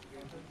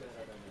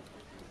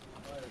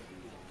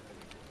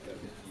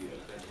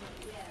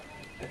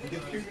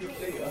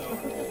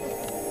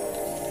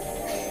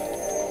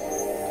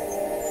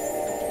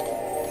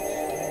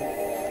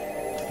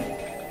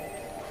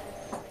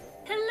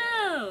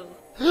 Hello!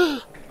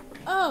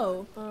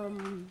 Oh,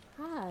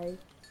 hi.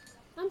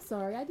 I'm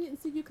sorry, I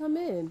didn't see you come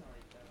in.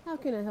 How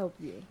can I help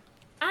you?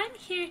 I'm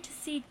here to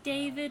see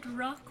David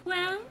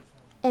Rockwell.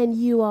 And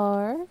you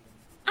are?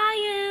 I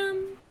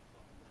am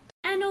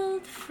an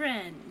old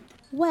friend.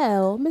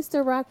 Well,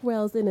 Mr.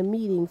 Rockwell's in a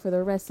meeting for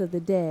the rest of the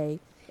day,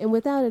 and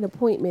without an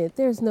appointment,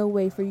 there's no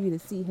way for you to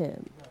see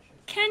him.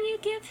 Can you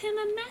give him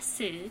a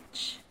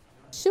message?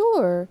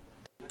 Sure.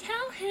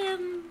 Tell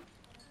him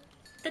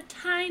the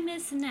time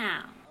is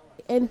now.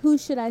 And who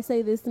should I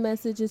say this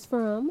message is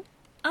from?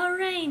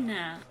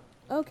 Arena.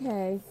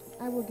 Okay,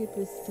 I will get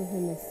this to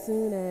him as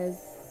soon as...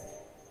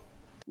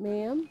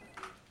 Ma'am?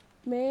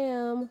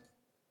 Ma'am?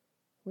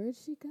 Where'd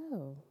she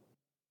go?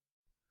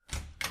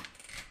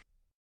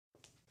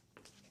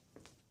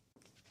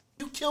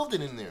 You killed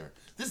it in there.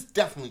 This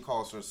definitely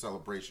calls for a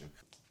celebration.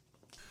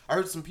 I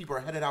heard some people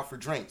are headed out for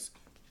drinks.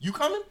 You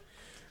coming?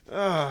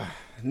 Nah.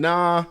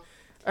 I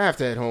have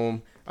to head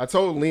home. I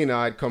told Lena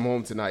I'd come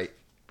home tonight.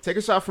 Take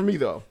a shot for me,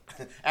 though.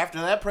 After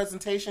that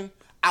presentation,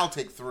 I'll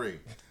take 3.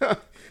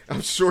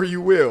 I'm sure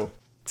you will.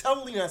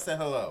 Tell Lena I said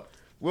hello.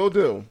 Will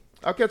do.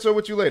 I'll catch up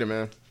with you later,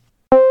 man.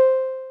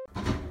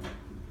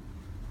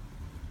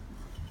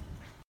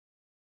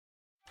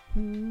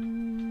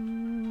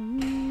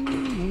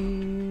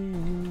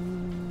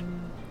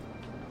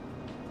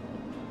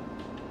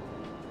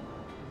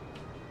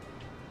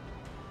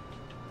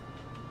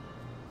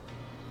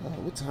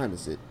 What time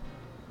is it?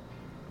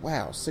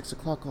 Wow, 6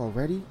 o'clock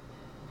already?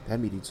 That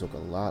meeting took a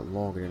lot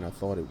longer than I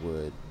thought it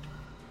would.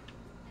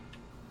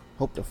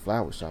 Hope the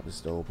flower shop is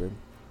still open.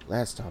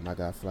 Last time I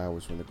got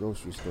flowers from the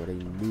grocery store, they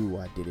knew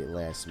I did it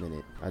last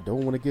minute. I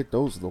don't want to get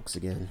those looks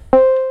again.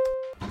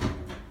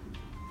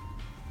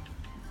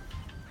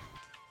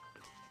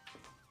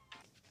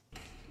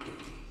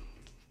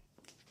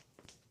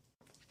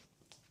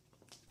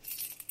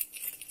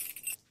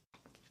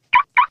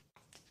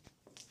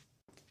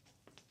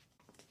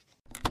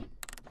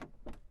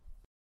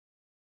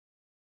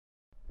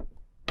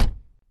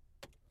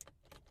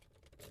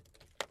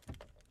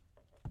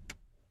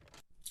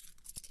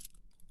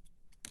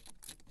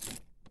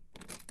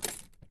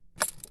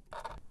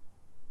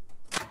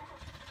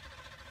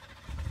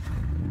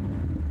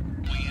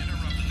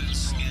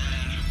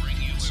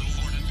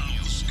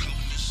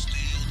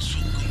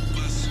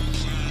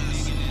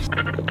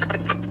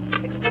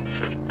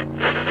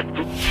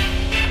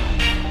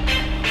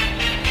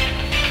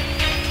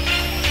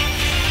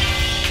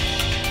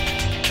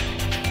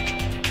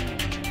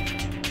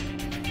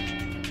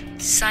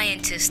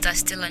 Scientists are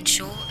still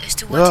unsure as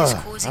to what is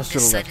causing the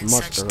sudden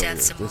such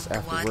deaths among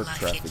the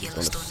wildlife at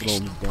Yellowstone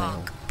National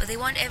Park. But they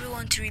want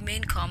everyone to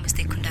remain calm as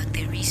they conduct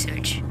their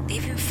research.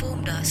 They've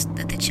informed us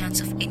that the chance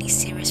of any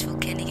serious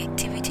volcanic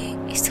activity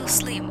is still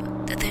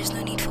slim, that there is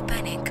no need for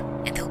panic,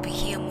 and they'll be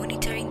here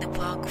monitoring the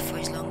park for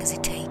as long as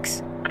it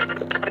takes.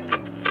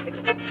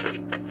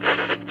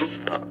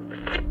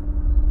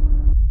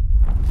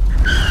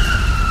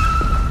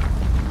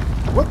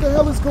 What the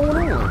hell is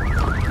going on?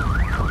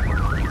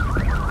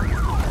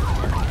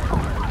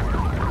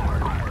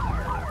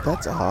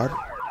 That's odd.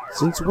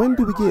 Since when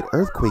do we get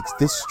earthquakes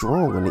this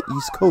strong on the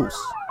East Coast?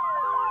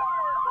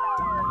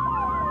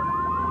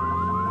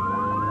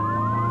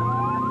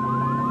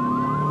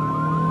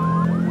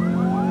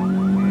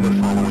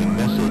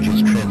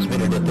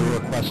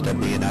 request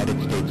of the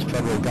United States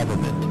federal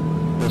government.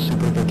 The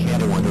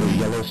supervolcano under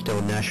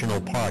Yellowstone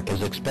National Park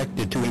is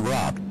expected to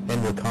erupt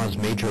and will cause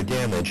major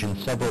damage in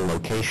several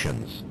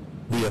locations.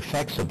 The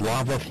effects of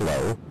lava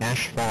flow,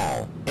 ash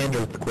fall, and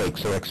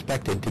earthquakes are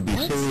expected to be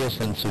serious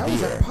and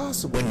severe.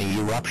 When the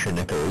eruption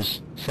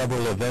occurs,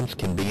 several events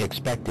can be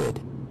expected.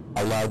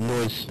 A loud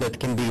noise that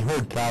can be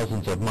heard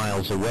thousands of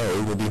miles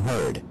away will be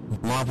heard.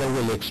 Lava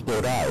will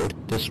explode out,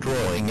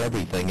 destroying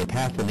everything in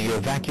path in the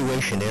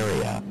evacuation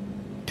area.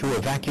 To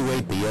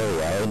evacuate the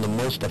area in the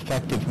most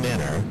effective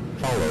manner,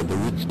 follow the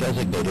routes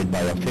designated by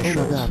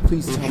officials. Oh my God,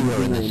 please if tell you me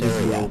are in you're this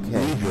okay.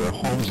 area, leave your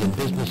homes and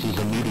businesses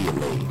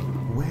immediately.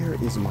 Where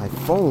is my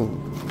phone?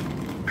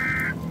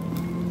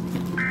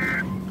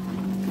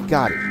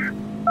 Got it.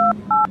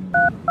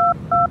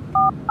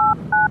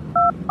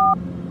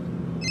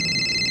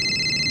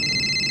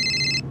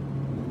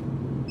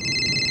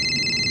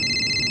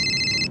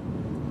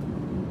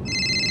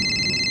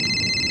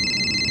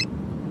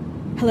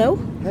 Hello?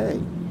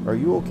 Hey, are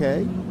you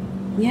okay?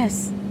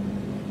 Yes,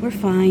 we're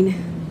fine.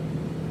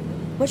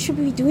 What should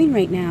we be doing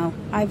right now?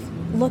 I've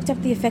looked up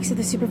the effects of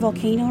the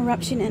supervolcano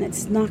eruption and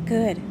it's not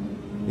good.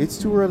 It's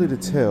too early to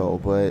tell,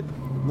 but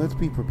let's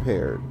be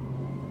prepared.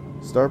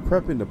 Start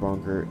prepping the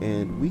bunker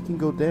and we can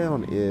go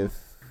down if...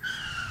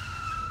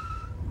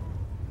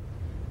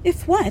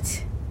 If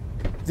what?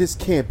 This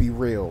can't be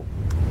real.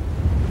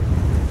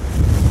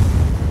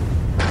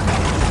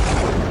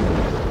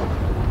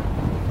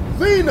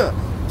 Lena!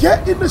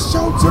 Get in the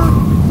shelter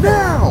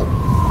now!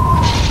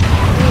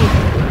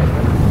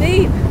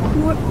 Babe,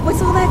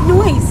 what's all that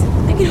noise?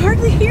 I can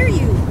hardly hear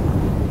you.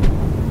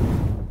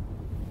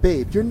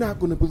 Babe, you're not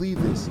going to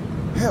believe this.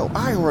 Hell,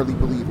 I hardly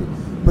believe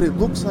it. But it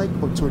looks like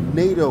a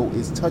tornado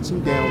is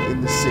touching down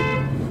in the city.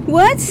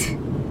 What?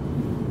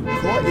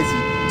 Call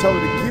Izzy, tell her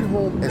to get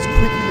home as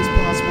quickly as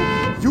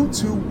possible. You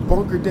two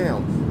bunker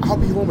down. I'll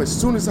be home as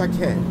soon as I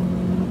can.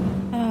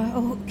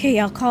 Okay,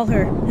 I'll call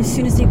her as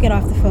soon as you get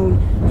off the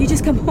phone. You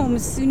just come home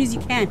as soon as you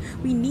can.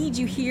 We need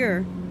you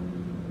here.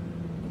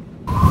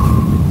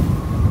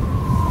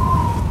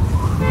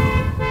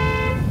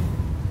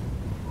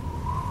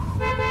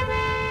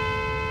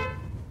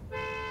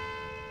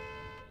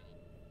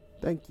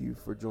 Thank you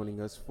for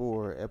joining us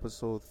for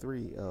episode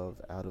 3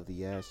 of Out of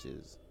the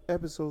Ashes.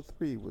 Episode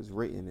 3 was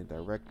written and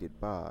directed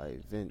by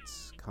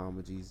Vince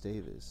Comedies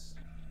Davis,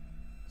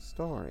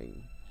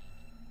 starring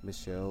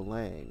Michelle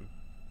Lang,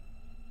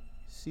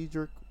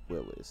 Cedric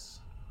Willis,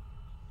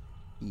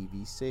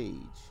 Evie Sage,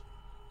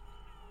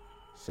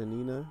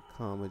 Shanina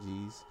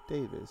Comedies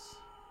Davis,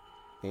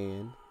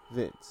 and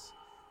Vince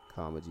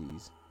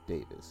Comedies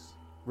Davis.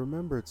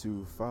 Remember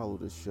to follow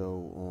the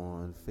show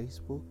on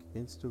Facebook,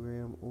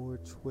 Instagram, or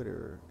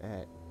Twitter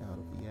at Out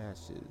of the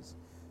Ashes.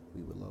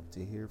 We would love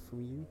to hear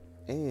from you.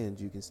 And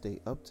you can stay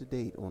up to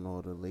date on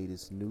all the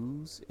latest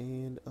news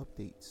and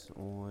updates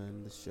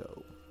on the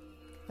show.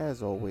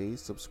 As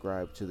always,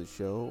 subscribe to the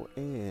show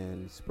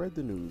and spread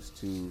the news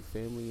to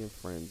family and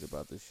friends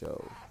about the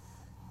show.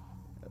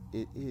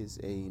 It is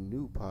a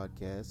new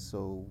podcast,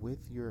 so with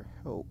your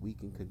help, we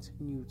can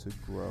continue to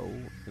grow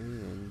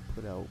and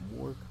put out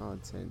more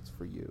content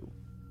for you.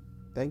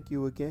 Thank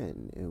you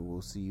again, and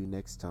we'll see you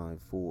next time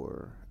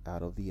for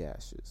Out of the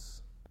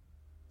Ashes.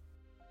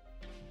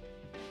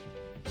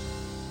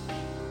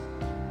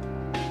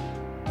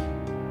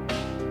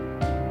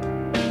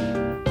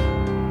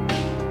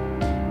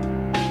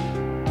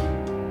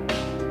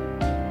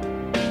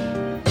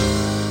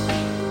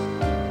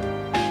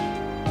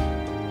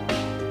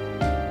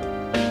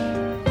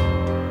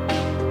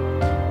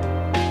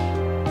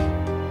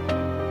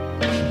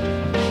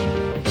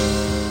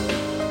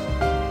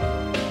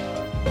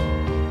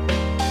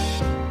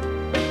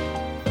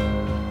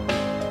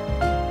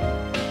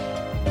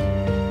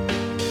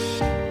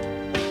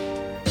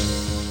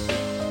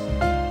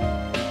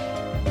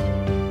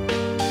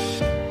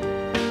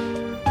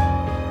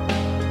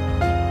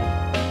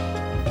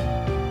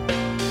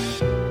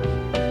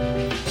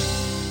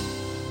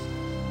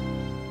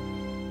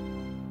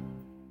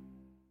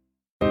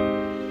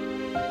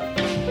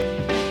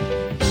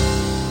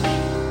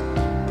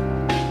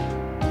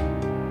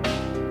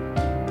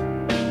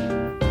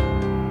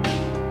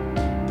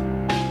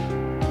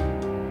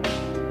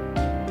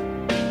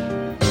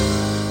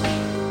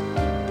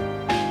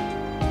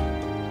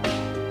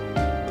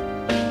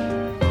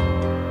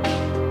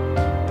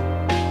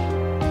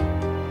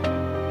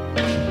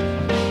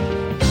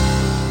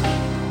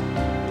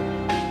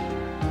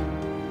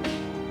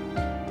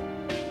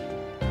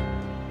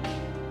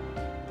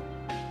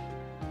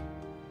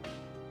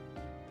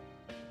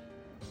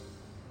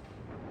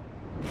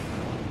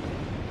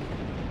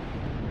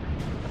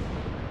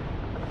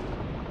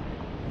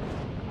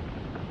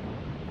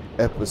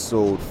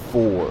 Episode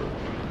 4,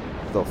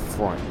 The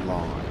Front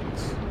Lines.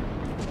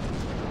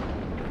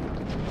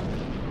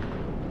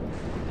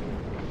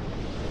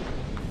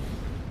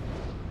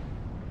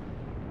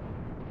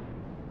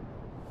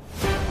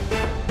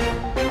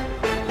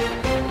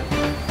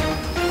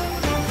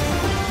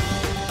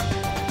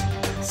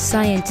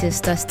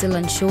 Scientists are still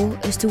unsure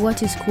as to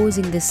what is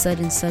causing the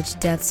sudden such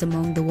deaths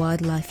among the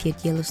wildlife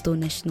at Yellowstone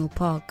National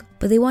Park,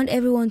 but they want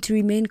everyone to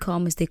remain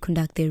calm as they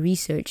conduct their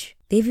research.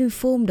 They've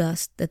informed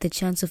us that the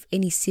chance of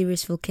any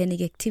serious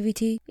volcanic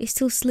activity is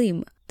still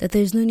slim, that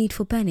there's no need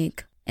for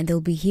panic, and they'll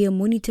be here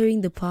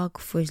monitoring the park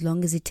for as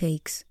long as it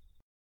takes.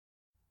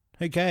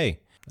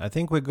 Okay, I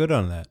think we're good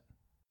on that.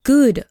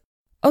 Good.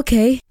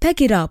 Okay, pack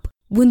it up.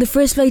 We're in the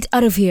first flight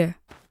out of here.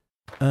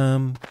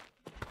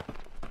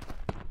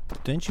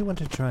 Don't you want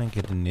to try and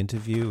get an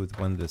interview with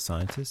one of the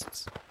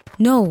scientists?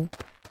 No.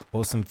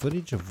 Or some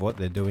footage of what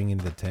they're doing in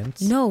the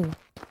tents? No.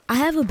 I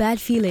have a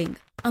bad feeling.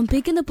 I'm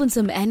picking up on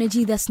some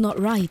energy that's not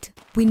right.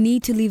 We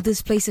need to leave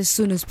this place as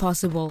soon as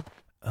possible.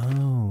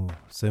 Oh,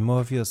 so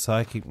more of your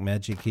psychic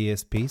magic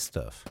ESP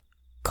stuff.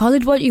 Call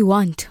it what you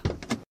want.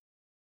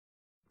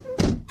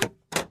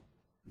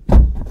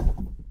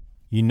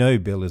 You know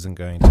Bill isn't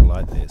going to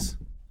like this.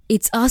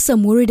 It's us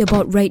I'm worried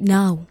about right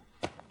now.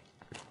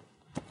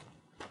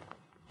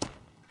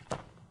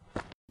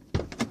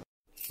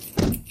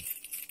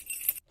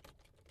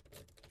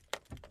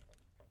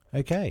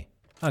 Okay,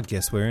 I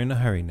guess we're in a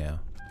hurry now.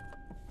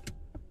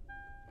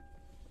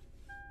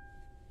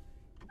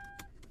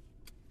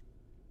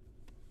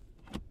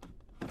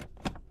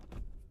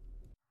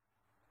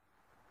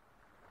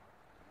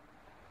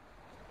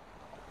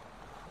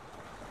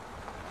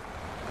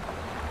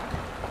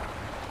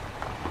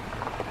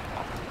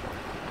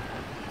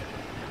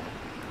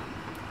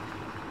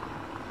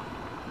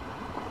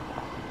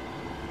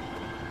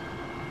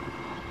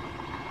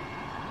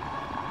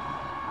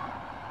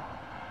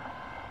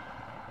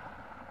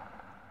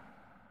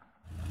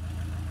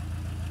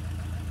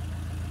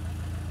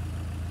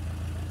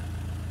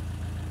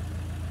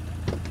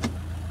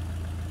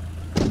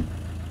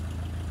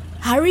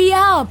 Hurry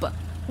up!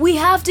 We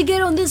have to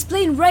get on this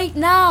plane right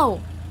now!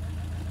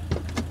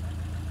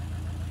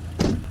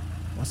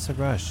 What's the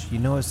rush? You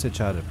know it's a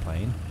chartered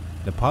plane.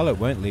 The pilot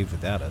won't leave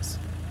without us.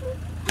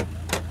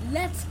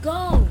 Let's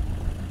go!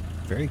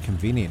 Very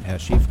convenient how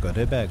she forgot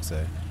her bags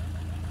though.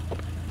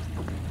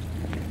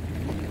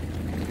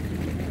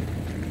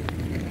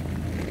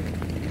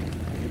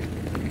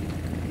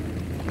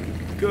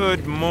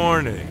 Good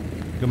morning.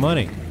 Good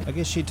morning. I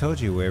guess she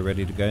told you we're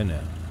ready to go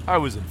now. I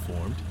was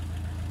informed.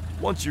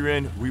 Once you're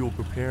in, we will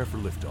prepare for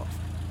liftoff.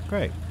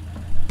 Great.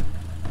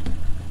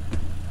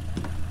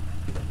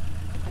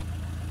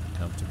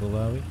 Comfortable,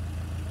 are we?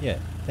 Yeah,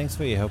 thanks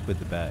for your help with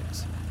the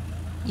bags.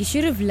 You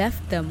should have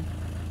left them.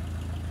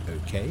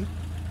 Okay.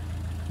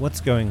 What's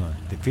going on?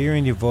 The fear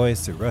in your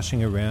voice, the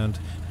rushing around,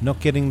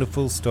 not getting the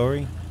full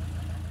story?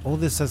 All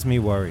this has me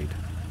worried.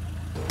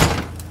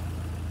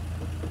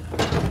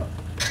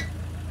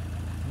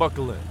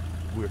 Buckle in.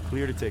 We're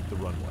clear to take the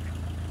runway.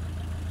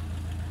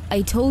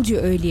 I told you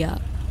earlier.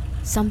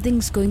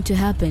 Something's going to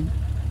happen.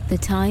 The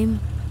time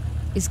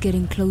is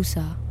getting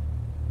closer.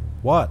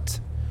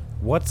 What?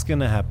 What's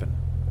gonna happen?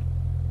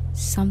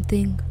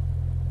 Something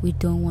we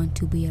don't want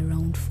to be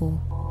around for.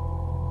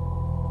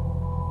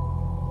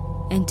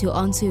 And to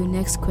answer your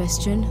next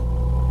question,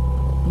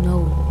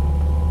 no,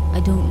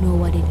 I don't know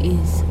what it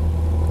is.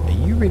 Are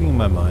you reading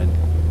my mind?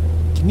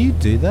 Can you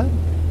do that?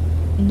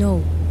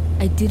 No,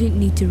 I didn't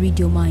need to read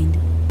your mind.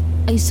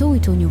 I saw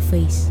it on your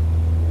face.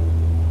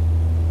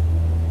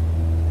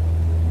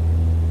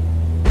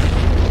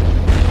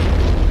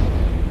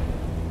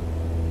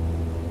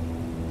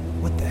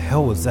 What the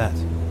hell was that?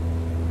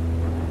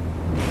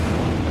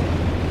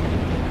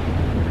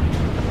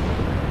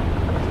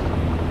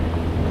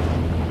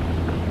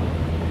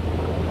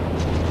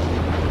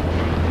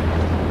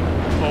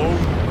 Oh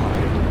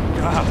my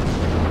god!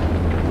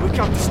 Look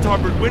out the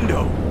starboard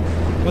window!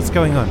 What's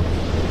going on?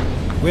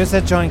 Where's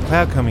that giant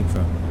cloud coming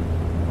from?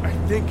 I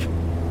think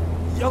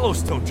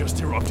Yellowstone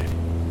just erupted.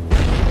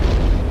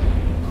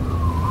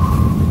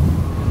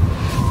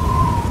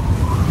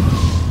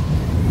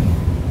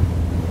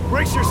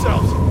 Brace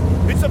yourselves!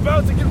 It's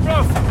about to get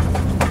rough!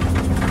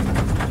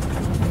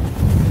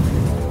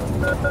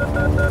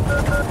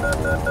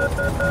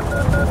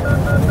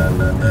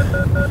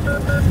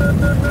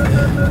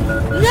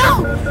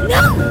 No!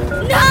 No!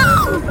 No!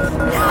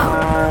 No!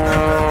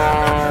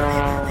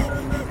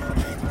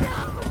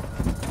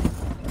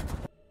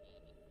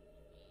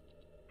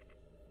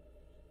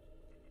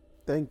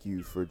 Thank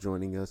you for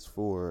joining us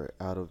for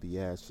Out of the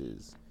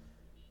Ashes.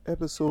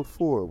 Episode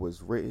 4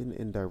 was written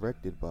and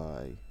directed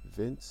by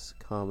Vince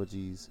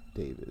Comedies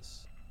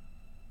Davis,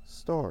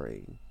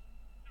 starring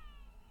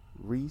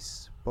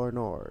Reese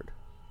Barnard,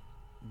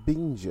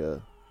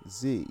 Binja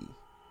Z,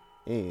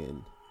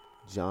 and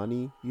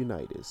Johnny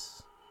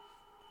Unitas.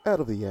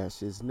 Out of the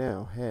Ashes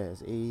now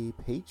has a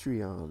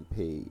Patreon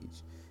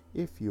page.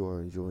 If you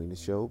are enjoying the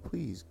show,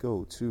 please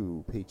go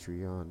to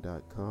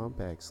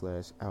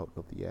patreon.com/Out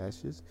of the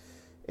Ashes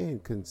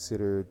and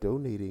consider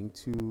donating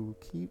to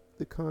keep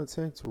the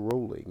content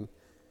rolling.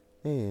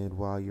 And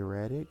while you're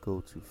at it,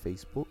 go to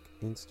Facebook,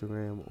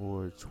 Instagram,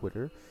 or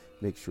Twitter.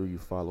 Make sure you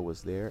follow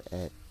us there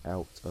at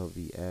Out of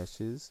the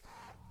Ashes.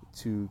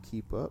 to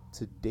keep up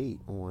to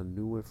date on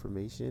new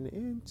information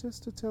and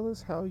just to tell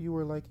us how you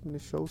are liking the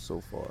show so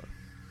far.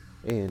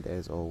 And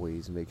as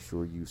always, make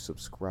sure you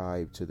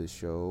subscribe to the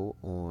show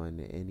on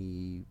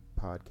any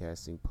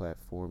podcasting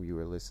platform you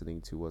are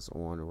listening to us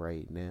on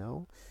right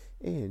now,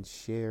 and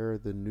share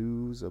the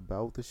news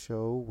about the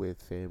show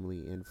with family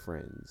and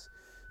friends.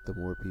 The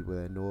more people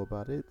that know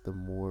about it, the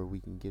more we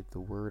can get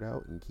the word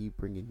out and keep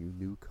bringing you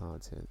new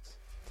content.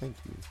 Thank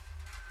you.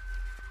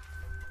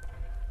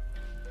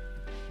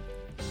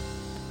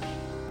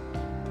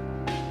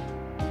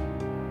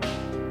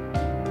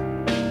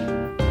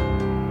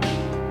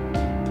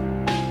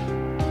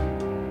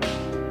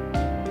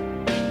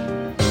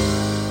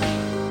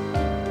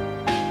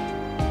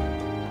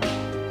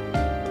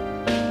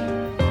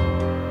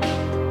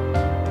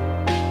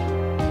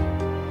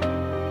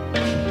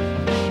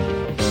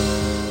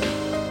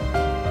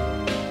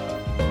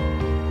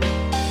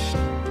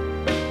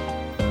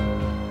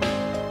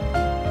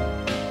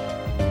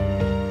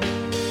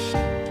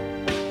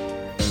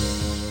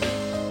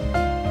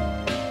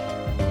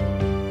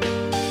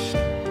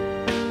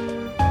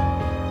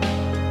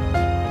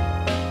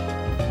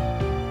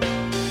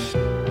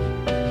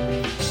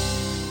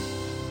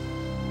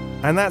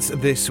 And that's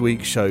this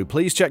week's show.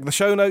 Please check the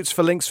show notes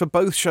for links for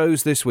both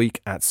shows this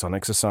week at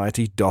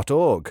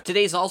sonicsociety.org.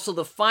 Today's also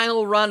the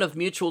final run of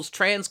Mutual's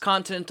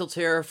Transcontinental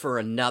Terror for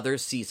another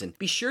season.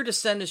 Be sure to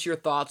send us your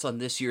thoughts on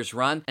this year's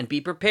run, and be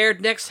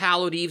prepared next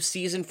Hallowed Eve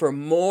season for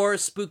more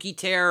spooky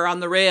terror on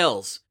the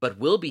rails. But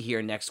we'll be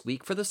here next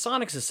week for the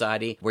Sonic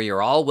Society, where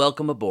you're all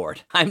welcome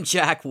aboard. I'm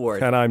Jack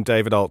Ward. And I'm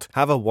David Alt.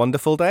 Have a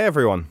wonderful day,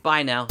 everyone.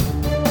 Bye now.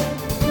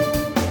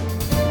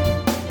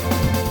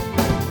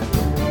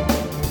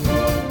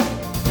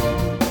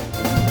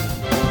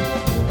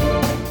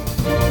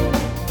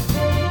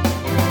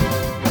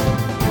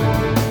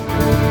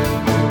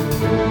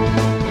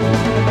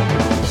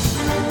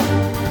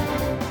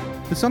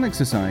 The Sonic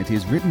Society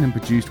is written and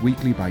produced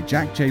weekly by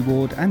Jack J.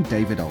 Ward and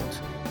David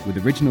Alt,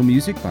 with original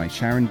music by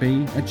Sharon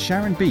B. at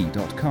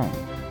sharonb.com.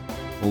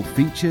 All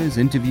features,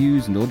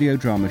 interviews, and audio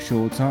drama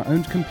shorts are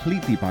owned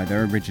completely by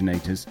their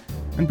originators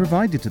and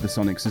provided to the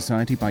Sonic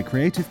Society by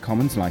Creative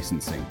Commons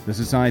licensing. The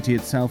Society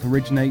itself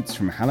originates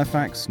from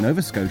Halifax,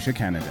 Nova Scotia,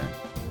 Canada.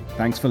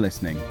 Thanks for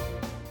listening.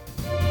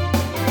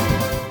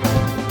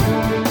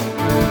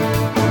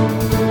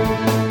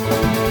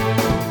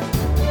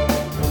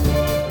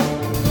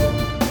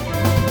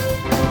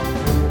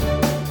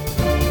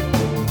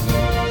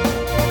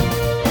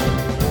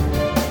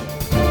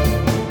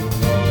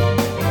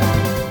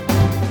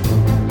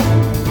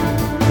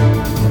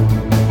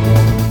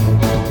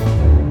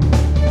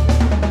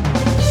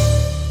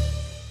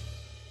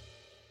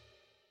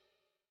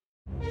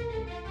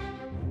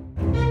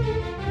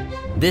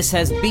 This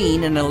has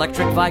been an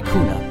Electric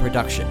Vicuna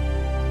production.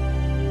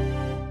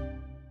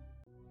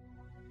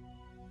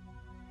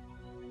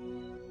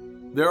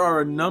 There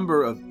are a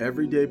number of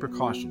everyday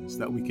precautions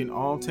that we can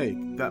all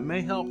take that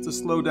may help to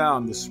slow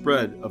down the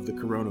spread of the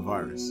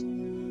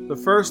coronavirus. The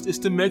first is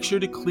to make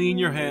sure to clean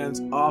your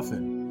hands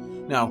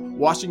often. Now,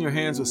 washing your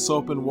hands with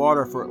soap and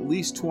water for at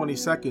least 20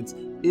 seconds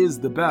is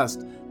the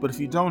best, but if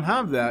you don't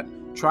have that,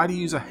 try to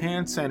use a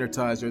hand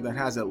sanitizer that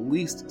has at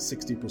least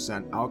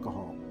 60%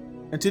 alcohol.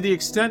 And to the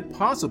extent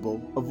possible,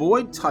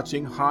 avoid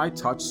touching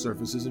high-touch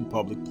surfaces in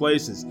public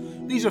places.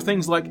 These are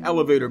things like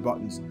elevator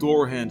buttons,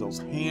 door handles,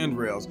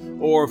 handrails,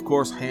 or of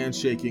course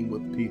handshaking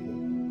with people.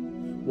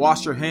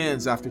 Wash your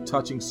hands after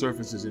touching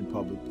surfaces in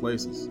public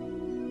places.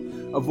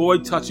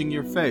 Avoid touching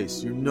your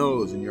face, your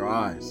nose, and your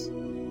eyes.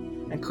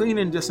 And clean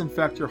and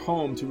disinfect your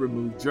home to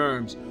remove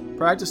germs.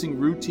 Practicing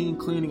routine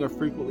cleaning of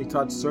frequently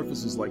touched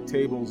surfaces like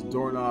tables,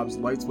 doorknobs,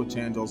 light switch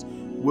handles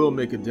will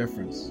make a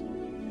difference.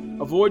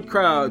 Avoid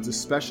crowds,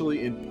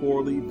 especially in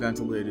poorly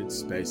ventilated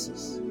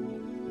spaces.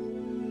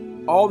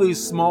 All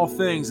these small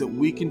things that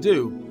we can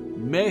do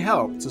may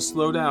help to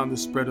slow down the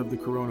spread of the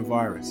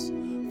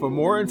coronavirus. For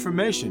more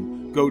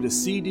information, go to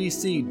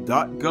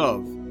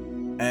cdc.gov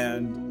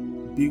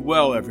and be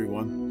well,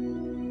 everyone.